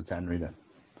wasn't Fitzhenry then.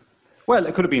 Well,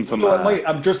 it could have been from. No,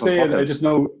 I'm just saying. Puckett. I just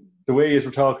know the way you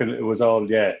were talking. It was all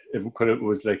It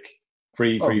was like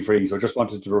free. So I just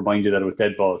wanted to remind you that it was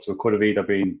dead ball. So it could have either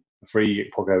been a free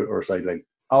puck out or a sideline.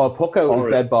 Oh, a puck out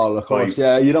is dead ball, of course. Right.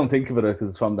 Yeah, you don't think of it because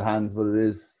it's from the hands, but it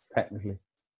is technically.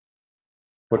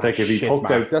 But like if he poked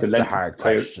Mark, out the that's length, a hard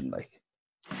question. Like,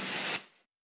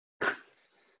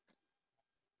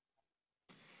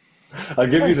 I'll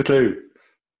give you the clue.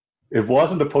 It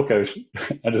wasn't a puck out,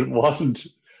 and it wasn't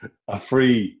a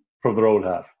free from their own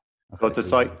half. So it's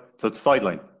a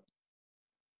sideline.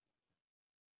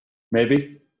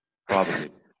 Maybe. Probably.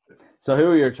 So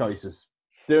who are your choices?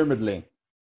 Dermot Lee,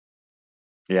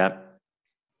 Yeah.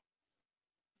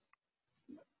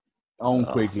 Owen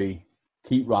Quigley,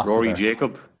 Keith Rossiter, Rory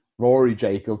Jacob. Rory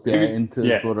Jacob, into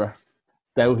his brother.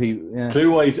 Doughty,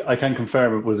 Clue wise, I can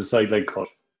confirm it was a sideline cut.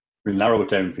 We'll narrow it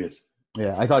down for you.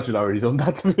 Yeah, I thought you'd already done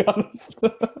that, to be honest.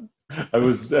 I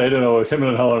don't know,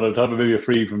 similar horn on top of maybe a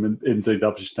free from inside the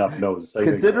opposition half. No, it was a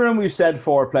sideline Considering we've said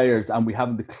 4 players and we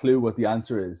haven't a clue what the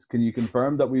answer is, can you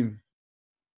confirm that we've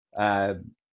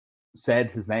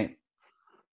said his name?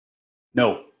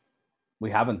 No. We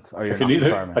haven't, or you're not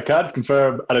confirming? I can't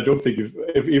confirm, and I don't think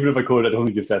even if I could, I don't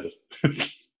think you've said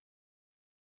it.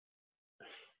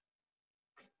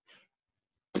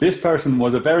 This person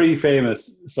was a very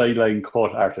famous sideline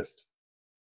cut artist.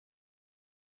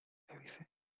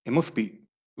 It must be.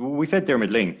 We said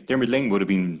Dermot Ling. Dermot Ling would have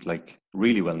been like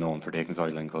really well known for taking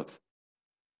sideline cuts.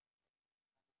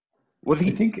 Would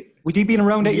he been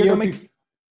around that year, Mick?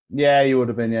 Yeah, he would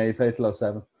have been. Yeah, he played till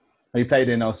 07. He played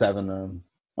in 07.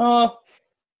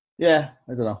 Yeah,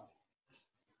 I don't know.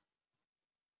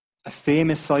 A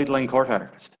famous sideline court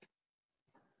artist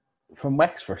from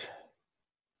Wexford.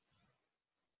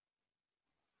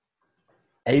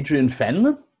 Adrian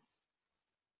Fenlon?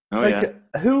 Oh, yeah.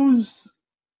 Who's...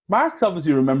 Mark's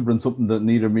obviously remembering something that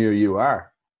neither me or you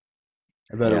are.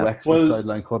 About a Wexford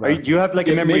sideline cut. Do you have like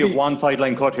a memory of one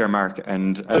sideline cut here, Mark?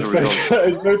 And as a result... I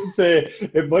was about to say,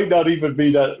 it might not even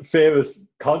be that famous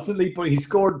constantly, but he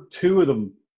scored 2 of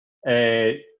them.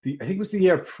 I think it was the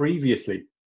year previously.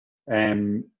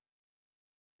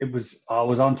 It was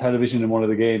on television in one of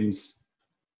the games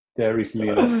there recently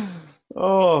enough.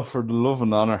 Oh, for the love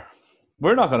and honour.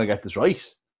 We're not going to get this right.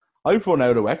 I've run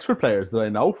out of Wexford players that I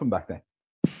know from back then.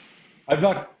 I've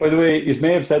not, by the way, you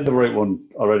may have said the right one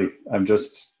already. I'm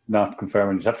just not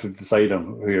confirming. You have to decide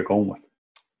on who you're going with.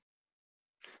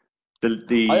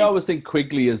 I always think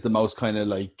Quigley is the most kind of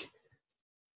like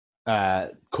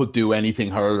could do anything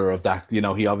hurler of that. You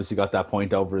know, he obviously got that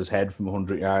point over his head from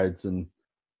 100 yards.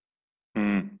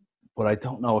 But I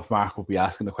don't know if Mark would be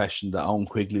asking the question that Owen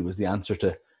Quigley was the answer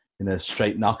to in a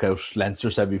straight knockout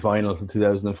Leinster semi-final in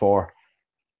 2004.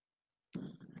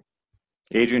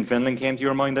 Adrian Fenlon came to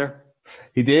your mind there?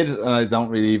 He did, and I don't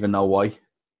really even know why.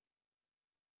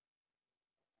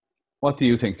 What do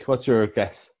you think? What's your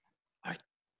guess? I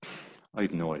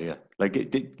have no idea. I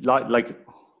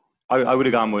would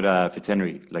have gone with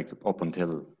Fitzhenry, like up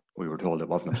until we were told it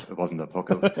wasn't a puck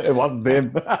out. It wasn't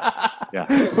him. Yeah.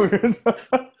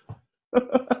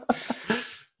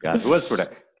 Yeah, who else were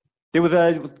there? There was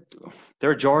a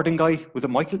Jordan guy. Was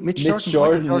it Mitch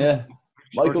Jordan? Yeah.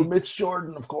 Mitch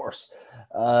Jordan, of course.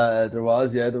 There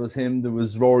was him. There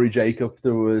was Rory Jacob.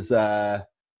 There was I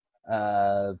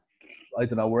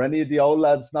don't know. Were any of the old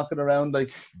lads knocking around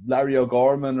like Larry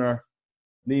O'Gorman or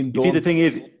Liam Dunn? See, the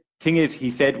thing is, he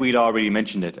said we'd already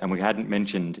mentioned it, and we hadn't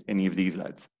mentioned any of these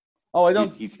lads. Oh, I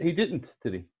don't. He didn't,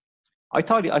 did he? I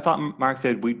thought Mark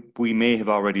said we may have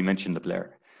already mentioned the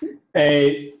player.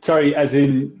 Sorry, as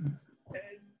in,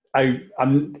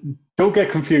 I'm don't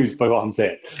get confused by what I'm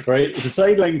saying. Right, it's a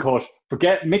sideline cut.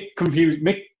 Forget Mick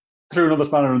threw another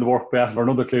spanner in the work by asking for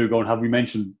another clue. Going, have we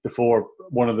mentioned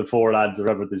one of the 4 lads or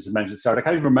whatever this mentioned at the start? I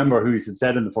can't even remember who he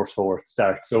said in the first 4 at the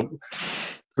start. So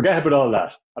forget about all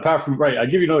that. Apart from I'll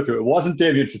give you another clue. It wasn't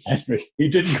Damien Fitzhenry. He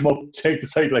didn't come up to take the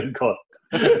sideline cut.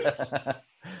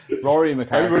 Rory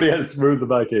McCarthy. Everybody else moved the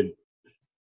back in.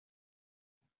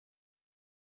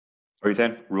 What are you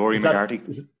saying? Rory McCarthy?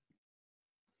 Is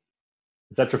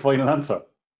that your final answer?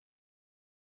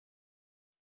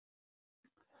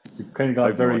 You've kind of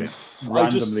got very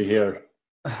randomly here.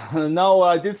 No,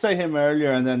 I did say him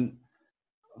earlier, and then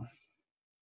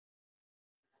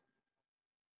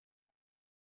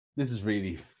this is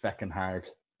really feckin' hard.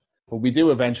 But we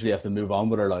do eventually have to move on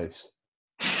with our lives.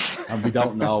 And we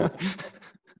don't know.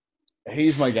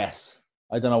 He's my guess.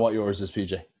 I don't know what yours is,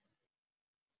 PJ.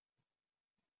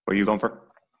 What are you going for?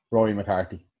 Rory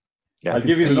McCarthy. Yeah. I'll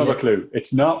give you another clue.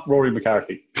 It's not Rory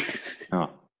McCarthy. No.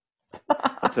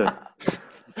 That's it.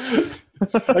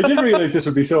 I didn't realise this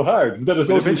would be so hard. That is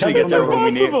We'll eventually get there when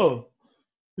we name.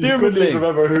 You couldn't even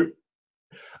remember who.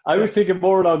 I was thinking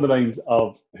more along the lines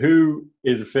of who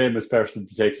is a famous person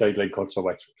to take sideline cuts for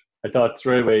Wexford. I thought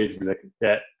straight away, he'd be like,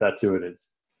 yeah, that's who it is.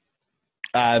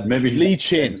 Maybe he's Lee not as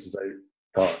Chin. famous as I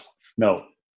thought. No.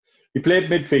 He played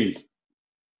midfield.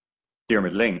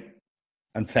 Dermot Ling.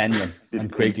 And Fenlon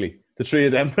and Quigley. The three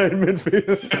of them played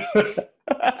midfield.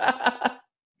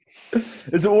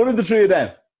 Is it one of the three of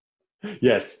them?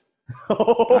 Yes.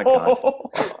 Oh, God.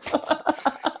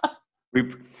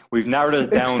 We've narrowed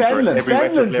it down for every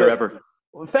Wexford player ever.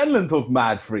 Fenlon took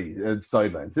mad free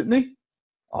sidelines, didn't he?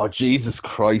 Oh, Jesus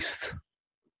Christ.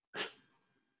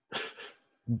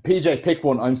 PJ, pick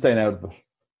one. I'm staying out of it.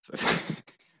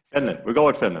 Fenlon. We'll go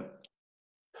with Fenlon.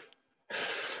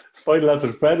 Final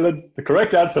answer, Fenlon. The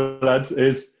correct answer, lads,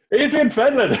 is Adrian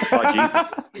Fenlon. Oh, Jesus.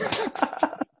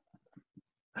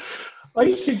 I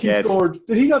think he scored.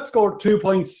 Did he not score 2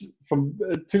 points from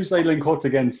 2 sideline cuts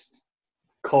against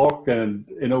Cork and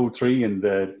in 03 and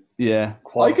the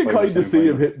I could kind of see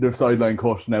him hitting the sideline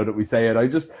cut now that we say it.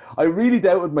 I really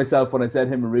doubted myself when I said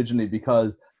him originally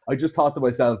because I just thought to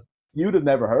myself, you'd have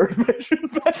never heard of Adrian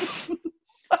Fenlon.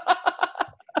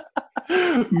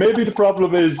 Maybe the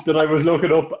problem is that I was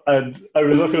looking up and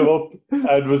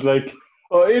was like,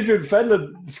 oh, Adrian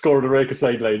Fenlon scored a rake of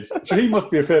sidelines. So he must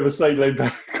be a famous sideline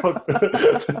back.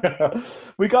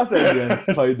 We got there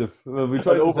again, kind of. Well, we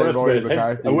tried to say Rory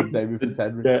McCarthy and David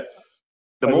Fitzhenry. Yeah.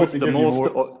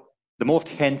 The most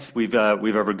hence we've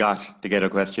ever got to get a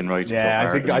question right. Yeah,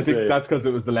 so I think that's because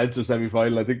it was the Leinster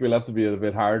semi-final. I think we'll have to be a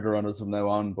bit harder on us from now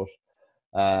on. But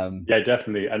yeah,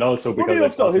 definitely, and also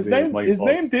because his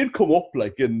name did come up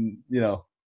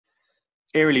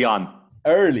early on.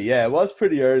 Early, yeah, it was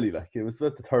pretty early. Like it was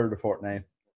about the third or fourth name.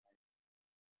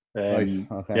 Right,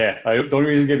 okay. Yeah, the only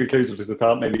reason I gave you clues was because I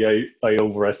thought maybe I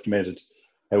overestimated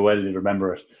how well you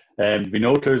remember it. We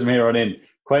know clues from here on in.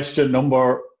 Question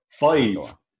number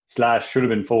 5 / should have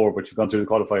been 4, but you've gone through the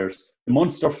qualifiers. The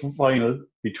Munster final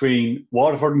between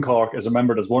Waterford and Cork is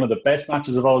remembered as one of the best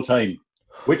matches of all time.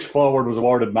 Which forward was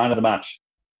awarded man of the match?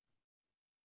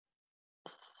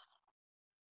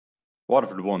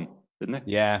 Waterford won, didn't it?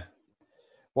 Yeah.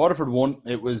 Waterford won.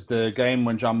 It was the game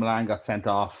when John Milan got sent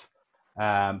off.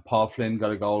 Paul Flynn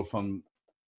got a goal from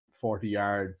 40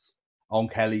 yards. Owen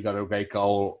Kelly got a great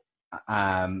goal.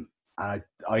 And I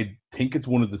think it's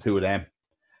one of the two of them.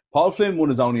 Paul Flynn won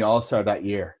his only All-Star that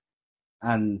year.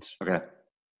 And I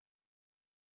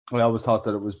always thought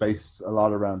that it was based a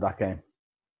lot around that game.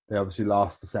 They obviously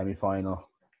lost the semi-final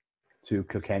to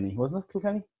Kilkenny. Wasn't it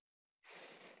Kilkenny?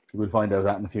 We'll find out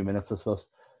that in a few minutes, I suppose.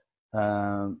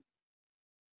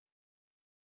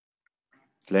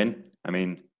 Flynn,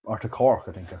 or to Cork,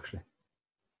 I think, actually.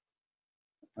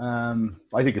 I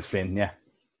think it's Flynn, yeah.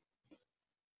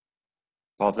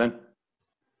 Paul Flynn.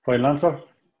 Final answer?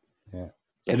 Yeah.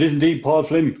 It is indeed Paul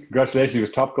Flynn. Congratulations, he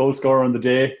was top goal scorer on the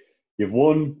day. You've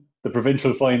won the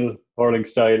provincial final, hurling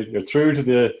style. You're through to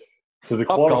the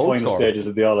quarter-final stages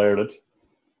of the All-Ireland.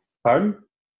 Pardon?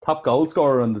 Top goal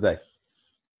scorer on the day.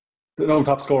 No,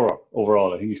 top scorer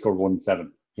overall. I think he scored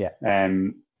 1-7. Yeah.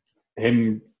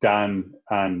 Him, Dan,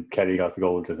 and Kelly got the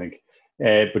goals, I think.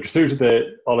 But you're through to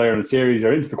the All-Ireland series.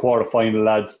 You're into the quarter-final,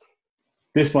 lads.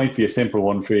 This might be a simple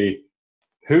one for you.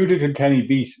 Who did Kilkenny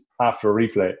beat after a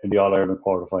replay in the All-Ireland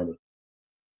quarter-final?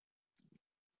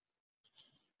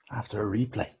 After a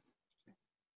replay?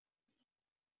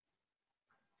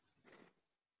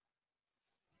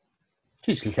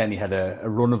 Geez, Kilkenny had a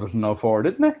run of it in 04,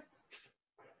 didn't they? It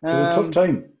was a tough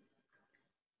time.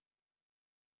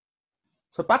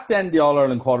 So back then, the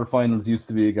All-Ireland quarterfinals used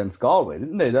to be against Galway,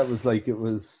 didn't they? That was it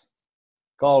was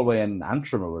Galway and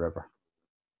Antrim or whatever.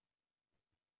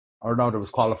 Or no, there was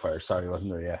qualifiers, sorry,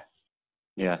 wasn't there? Yeah.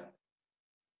 Yeah.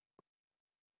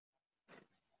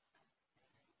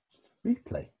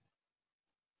 Replay.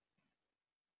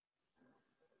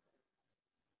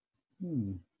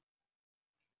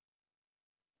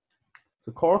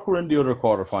 So Cork were in the other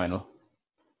quarterfinal.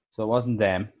 So it wasn't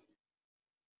them.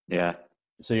 Yeah.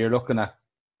 So you're looking at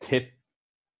Tip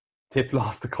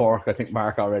lost to Cork, I think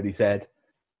Mark already said.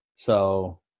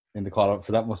 So in the quarter,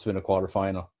 so that must have been a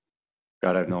quarterfinal.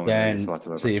 God, I've no idea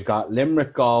whatsoever. So you've got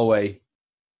Limerick, Galway.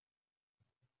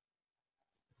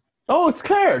 Oh, it's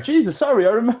Clare. Jesus, sorry,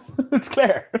 I remember. It's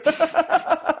Clare.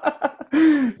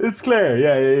 It's Clare.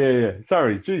 Yeah.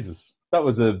 Sorry, Jesus. That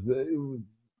was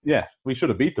we should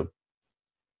have beat them.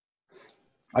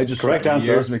 I just correct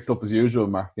answer. Years mixed up as usual,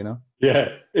 Mark. Yeah,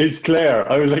 it's Clare.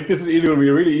 I was like, this is either going to be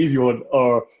a really easy one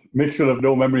or Mick's will have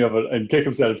no memory of it and kick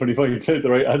himself when he finally said the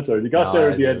right answer. You got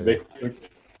there in the end, Mick. It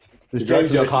was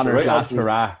James O'Connor's last answers.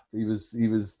 hurrah.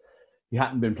 He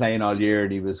hadn't been playing all year,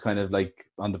 and he was kind of like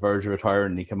on the verge of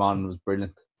retiring. And he came on and was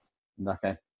brilliant in that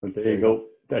game. But there you go.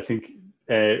 I think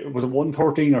was it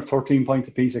 113 or 13 points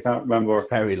apiece? I can't remember.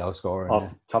 Very low score off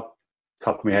the top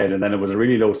of my head, and then it was a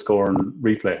really low scoring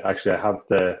replay. Actually, I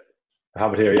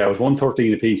have it here. Yeah, it was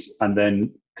 113 apiece, and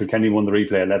then Kilkenny won the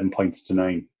replay 11 points to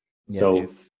 9. Yeah, so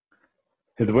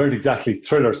they weren't exactly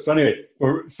thrillers. But anyway,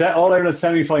 we're set all Ireland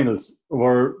semi-finals.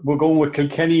 We're going with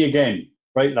Kilkenny again,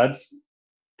 right, lads?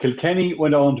 Kilkenny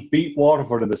went on to beat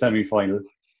Waterford in the semi-final.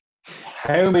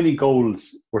 How many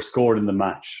goals were scored in the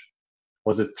match?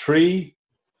 Was it 3,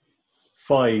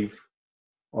 5,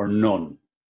 or none?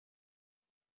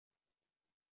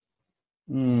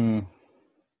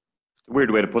 Weird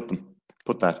way to put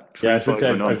that. 3, Yeah, 5,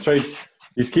 or none. I tried.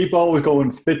 You keep always going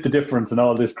split the difference and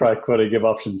all this crack when I give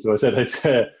options. So I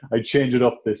said I'd change it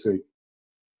up this week.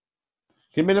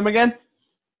 Give me them again.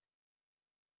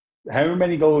 How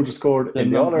many goals were scored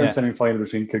in the All-Ireland semi-final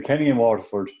between Kilkenny and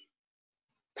Waterford?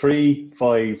 3,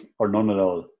 5, or none at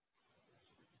all?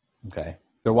 Okay.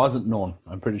 There wasn't none.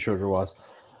 I'm pretty sure there was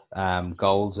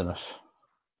goals in it.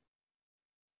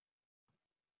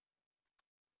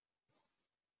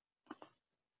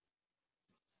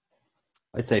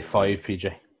 I'd say 5,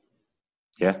 PJ.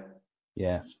 Yeah.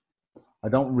 Yeah. I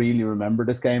don't really remember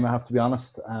this game, I have to be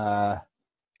honest.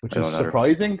 Which is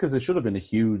surprising because it should have been a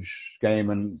huge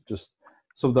game, and just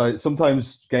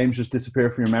sometimes games just disappear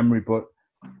from your memory. But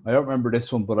I don't remember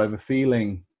this one, but I have a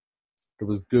feeling there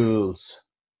was goals.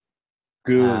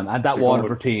 And that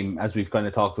Waterford team, as we've kind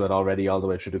of talked about already all the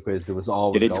way through the quiz, there was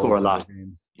always they did score a lot.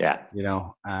 Games, yeah. You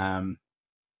know,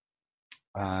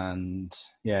 and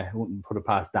yeah, wouldn't put it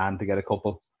past Dan to get a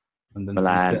couple. And then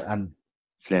Milan and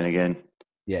Flanagan.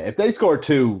 Yeah, if they scored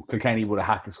 2, Kilkenny would have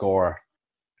had to score,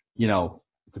 you know,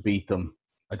 to beat them.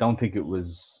 I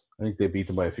think they beat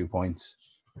them by a few points.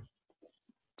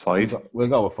 5? We'll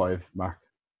go with 5, Mark.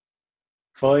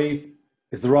 5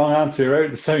 is the wrong answer. You're out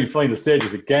of the semi-final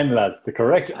stages again, lads. The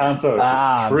correct answer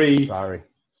is 3. Sorry.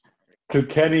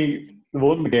 Kilkenny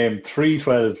won the game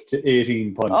 3-12 to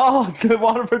 18 points. Oh,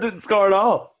 Waterford didn't score at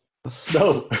all.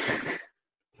 No.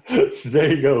 So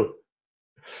there you go.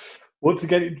 Once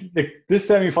again, this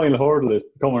semi-final hurdle is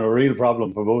becoming a real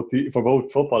problem for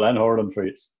both football and hurling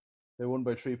trees. They won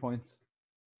by 3 points.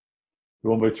 They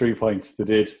won by 3 points. They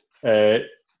did. Do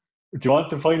you want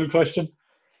the final question?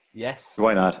 Yes.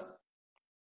 Why not?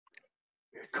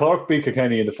 Cork beat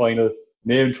Kilkenny in the final.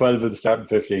 Name 12 of the starting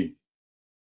 15.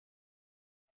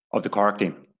 Of the Cork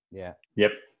team? Yeah.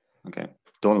 Yep. Okay.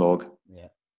 Dunlog. Yeah.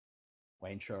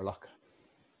 Wayne Sherlock.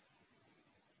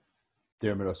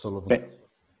 Dermot O'Sullivan.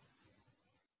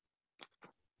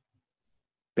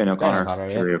 Ben O'Connor.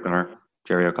 Jerry O'Connor.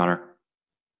 Jerry O'Connor.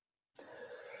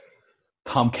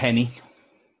 Tom Kenny.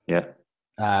 Yeah.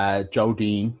 Joe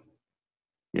Dean.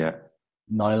 Yeah.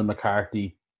 Niall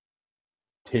McCarthy.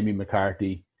 Timmy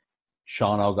McCarthy.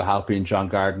 Sean O'Gahalpy and John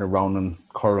Gardner. Ronan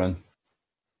Curran.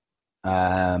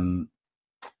 How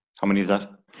many is that?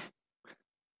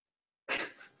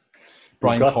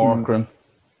 Brian Corcoran.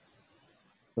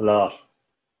 A lot.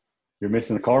 You're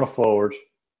missing the corner forward.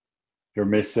 You're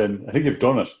missing, I think you've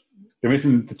done it. You're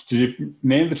missing, did you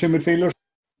name the 2 midfielders?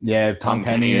 Yeah, Tom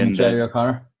Kenny and Jerry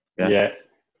O'Connor. Yeah.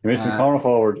 You're missing corner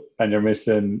forward and you're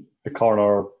missing the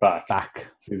corner back.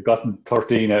 So you've gotten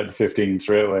 13 out of 15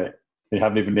 straight away. You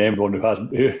haven't even named one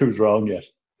who's wrong yet.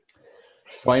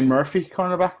 Brian Murphy,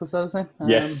 cornerback, was that his name?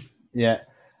 Yes. Yeah.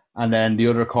 And then the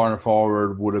other corner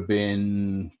forward would have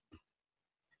been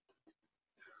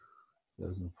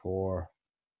 2004.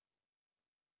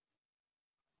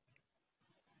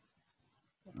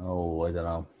 Oh, I don't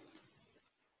know.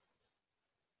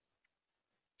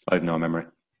 I have no memory.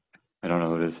 I don't know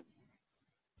who it is.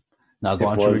 No, go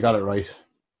on, sure, we got it right.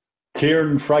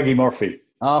 Kieran Fraggy Murphy.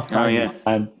 Oh, yeah.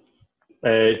 And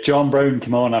John Brown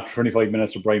came on after 25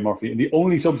 minutes for Brian Murphy. And the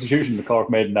only substitution the Cork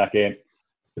made in that game.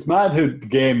 It's mad how the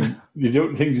game,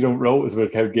 things you don't notice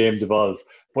about how games evolve.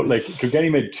 But like, Kilkenny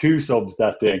made 2 subs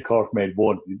that day and Cork made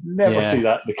 1. You never see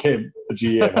that in the game, the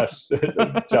GA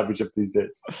championship these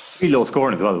days. Pretty low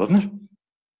scoring as well, wasn't it?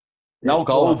 No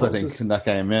goals, I think, in that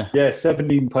game, yeah. Yeah,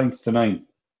 17 points to 9.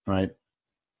 Right.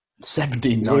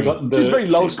 17-9. It was a very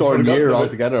low scoring year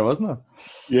altogether, wasn't it?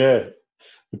 Yeah.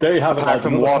 But there you have it. Apart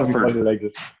from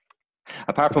Waterford.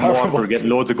 Apart from Waterford getting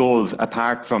loads of goals,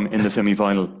 apart from in the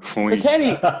semi-final.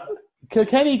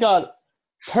 Kilkenny got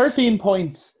 13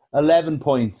 points, 11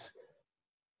 points,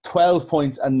 12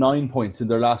 points and 9 points in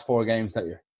their last 4 games that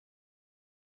year.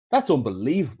 That's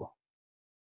unbelievable.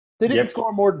 They didn't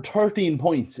score more than 13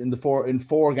 points in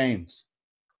 4 games.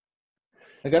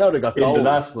 Like, I know they got goals. In the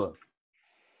last,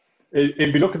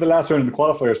 if you look at the last round of the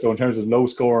qualifiers, though, in terms of low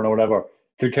scoring or whatever,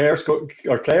 Clare scored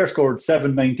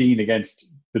 7-19 against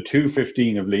the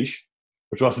 2-15 of Laois,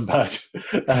 which wasn't bad.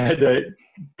 And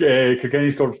Kilkenny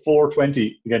scored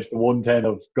 4-20 against the 1-10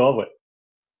 of Galway.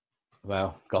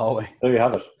 Wow, Galway. There you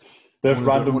have it. There's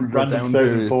random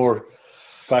 2004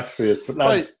 facts for you. But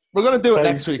lads, we're going to do it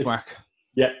next week, Mark.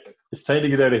 Yeah, it's time to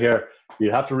get out of here.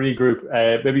 You have to regroup.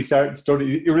 Maybe start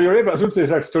studying. I was going to say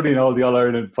start studying all the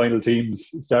All-Ireland final teams,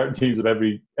 starting teams of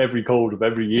every code of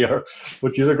every year.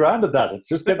 But you're grand at that. It's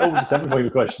just getting over the semi-final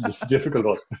question. It's a difficult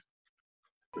one.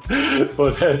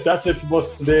 But that's it from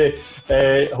us today.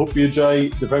 Hope you enjoy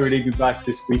the Premier League. Be back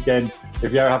this weekend.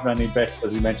 If you are having any bets,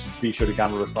 as we mentioned, be sure to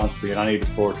gamble responsibly in any of the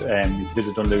sport.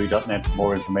 Visit dunlewy.net for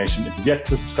more information. If you get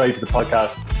to subscribe to the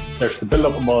podcast, search the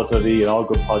Buildup and Balls.ie and all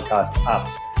good podcast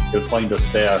apps. You'll find us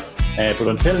there. But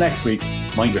until next week,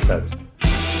 mind yourself.